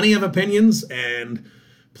 Plenty of opinions and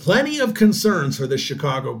plenty of concerns for the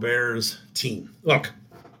Chicago Bears team. Look,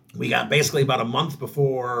 we got basically about a month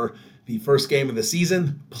before the first game of the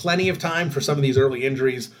season. Plenty of time for some of these early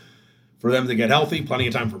injuries for them to get healthy. Plenty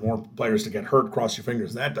of time for more players to get hurt. Cross your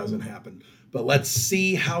fingers that doesn't happen. But let's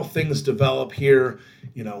see how things develop here.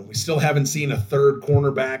 We still haven't seen a third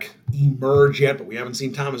cornerback emerge yet, but we haven't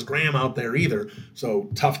seen Thomas Graham out there either. So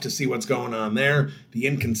tough to see what's going on there. The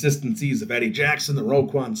inconsistencies of Eddie Jackson, the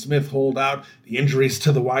Roquan Smith holdout, the injuries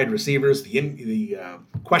to the wide receivers, the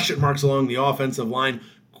question marks along the offensive line,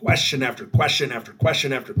 question after question after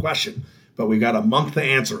question after question. But we got a month to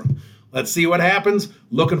answer them. Let's see what happens.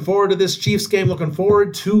 Looking forward to this Chiefs game. Looking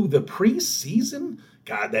forward to the preseason.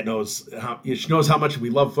 God, that knows how much we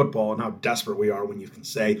love football and how desperate we are when you can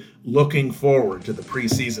say looking forward to the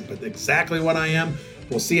preseason. But exactly what I am.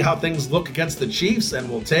 We'll see how things look against the Chiefs, and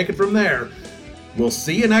we'll take it from there. We'll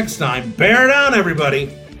see you next time. Bear down, everybody.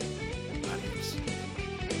 Adios.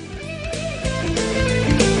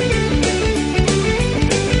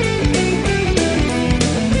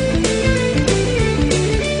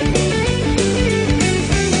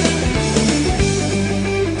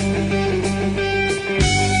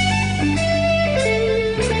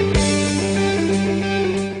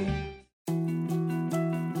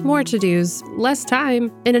 More to-dos, less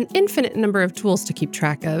time, and an infinite number of tools to keep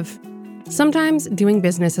track of. Sometimes doing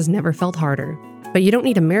business has never felt harder, but you don't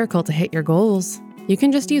need a miracle to hit your goals. You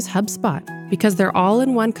can just use HubSpot, because their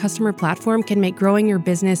all-in-one customer platform can make growing your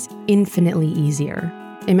business infinitely easier.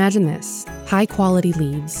 Imagine this: high-quality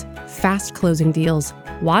leads, fast closing deals,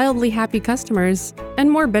 wildly happy customers,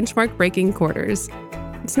 and more benchmark-breaking quarters.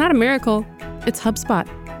 It's not a miracle, it's HubSpot.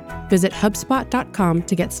 Visit HubSpot.com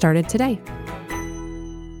to get started today.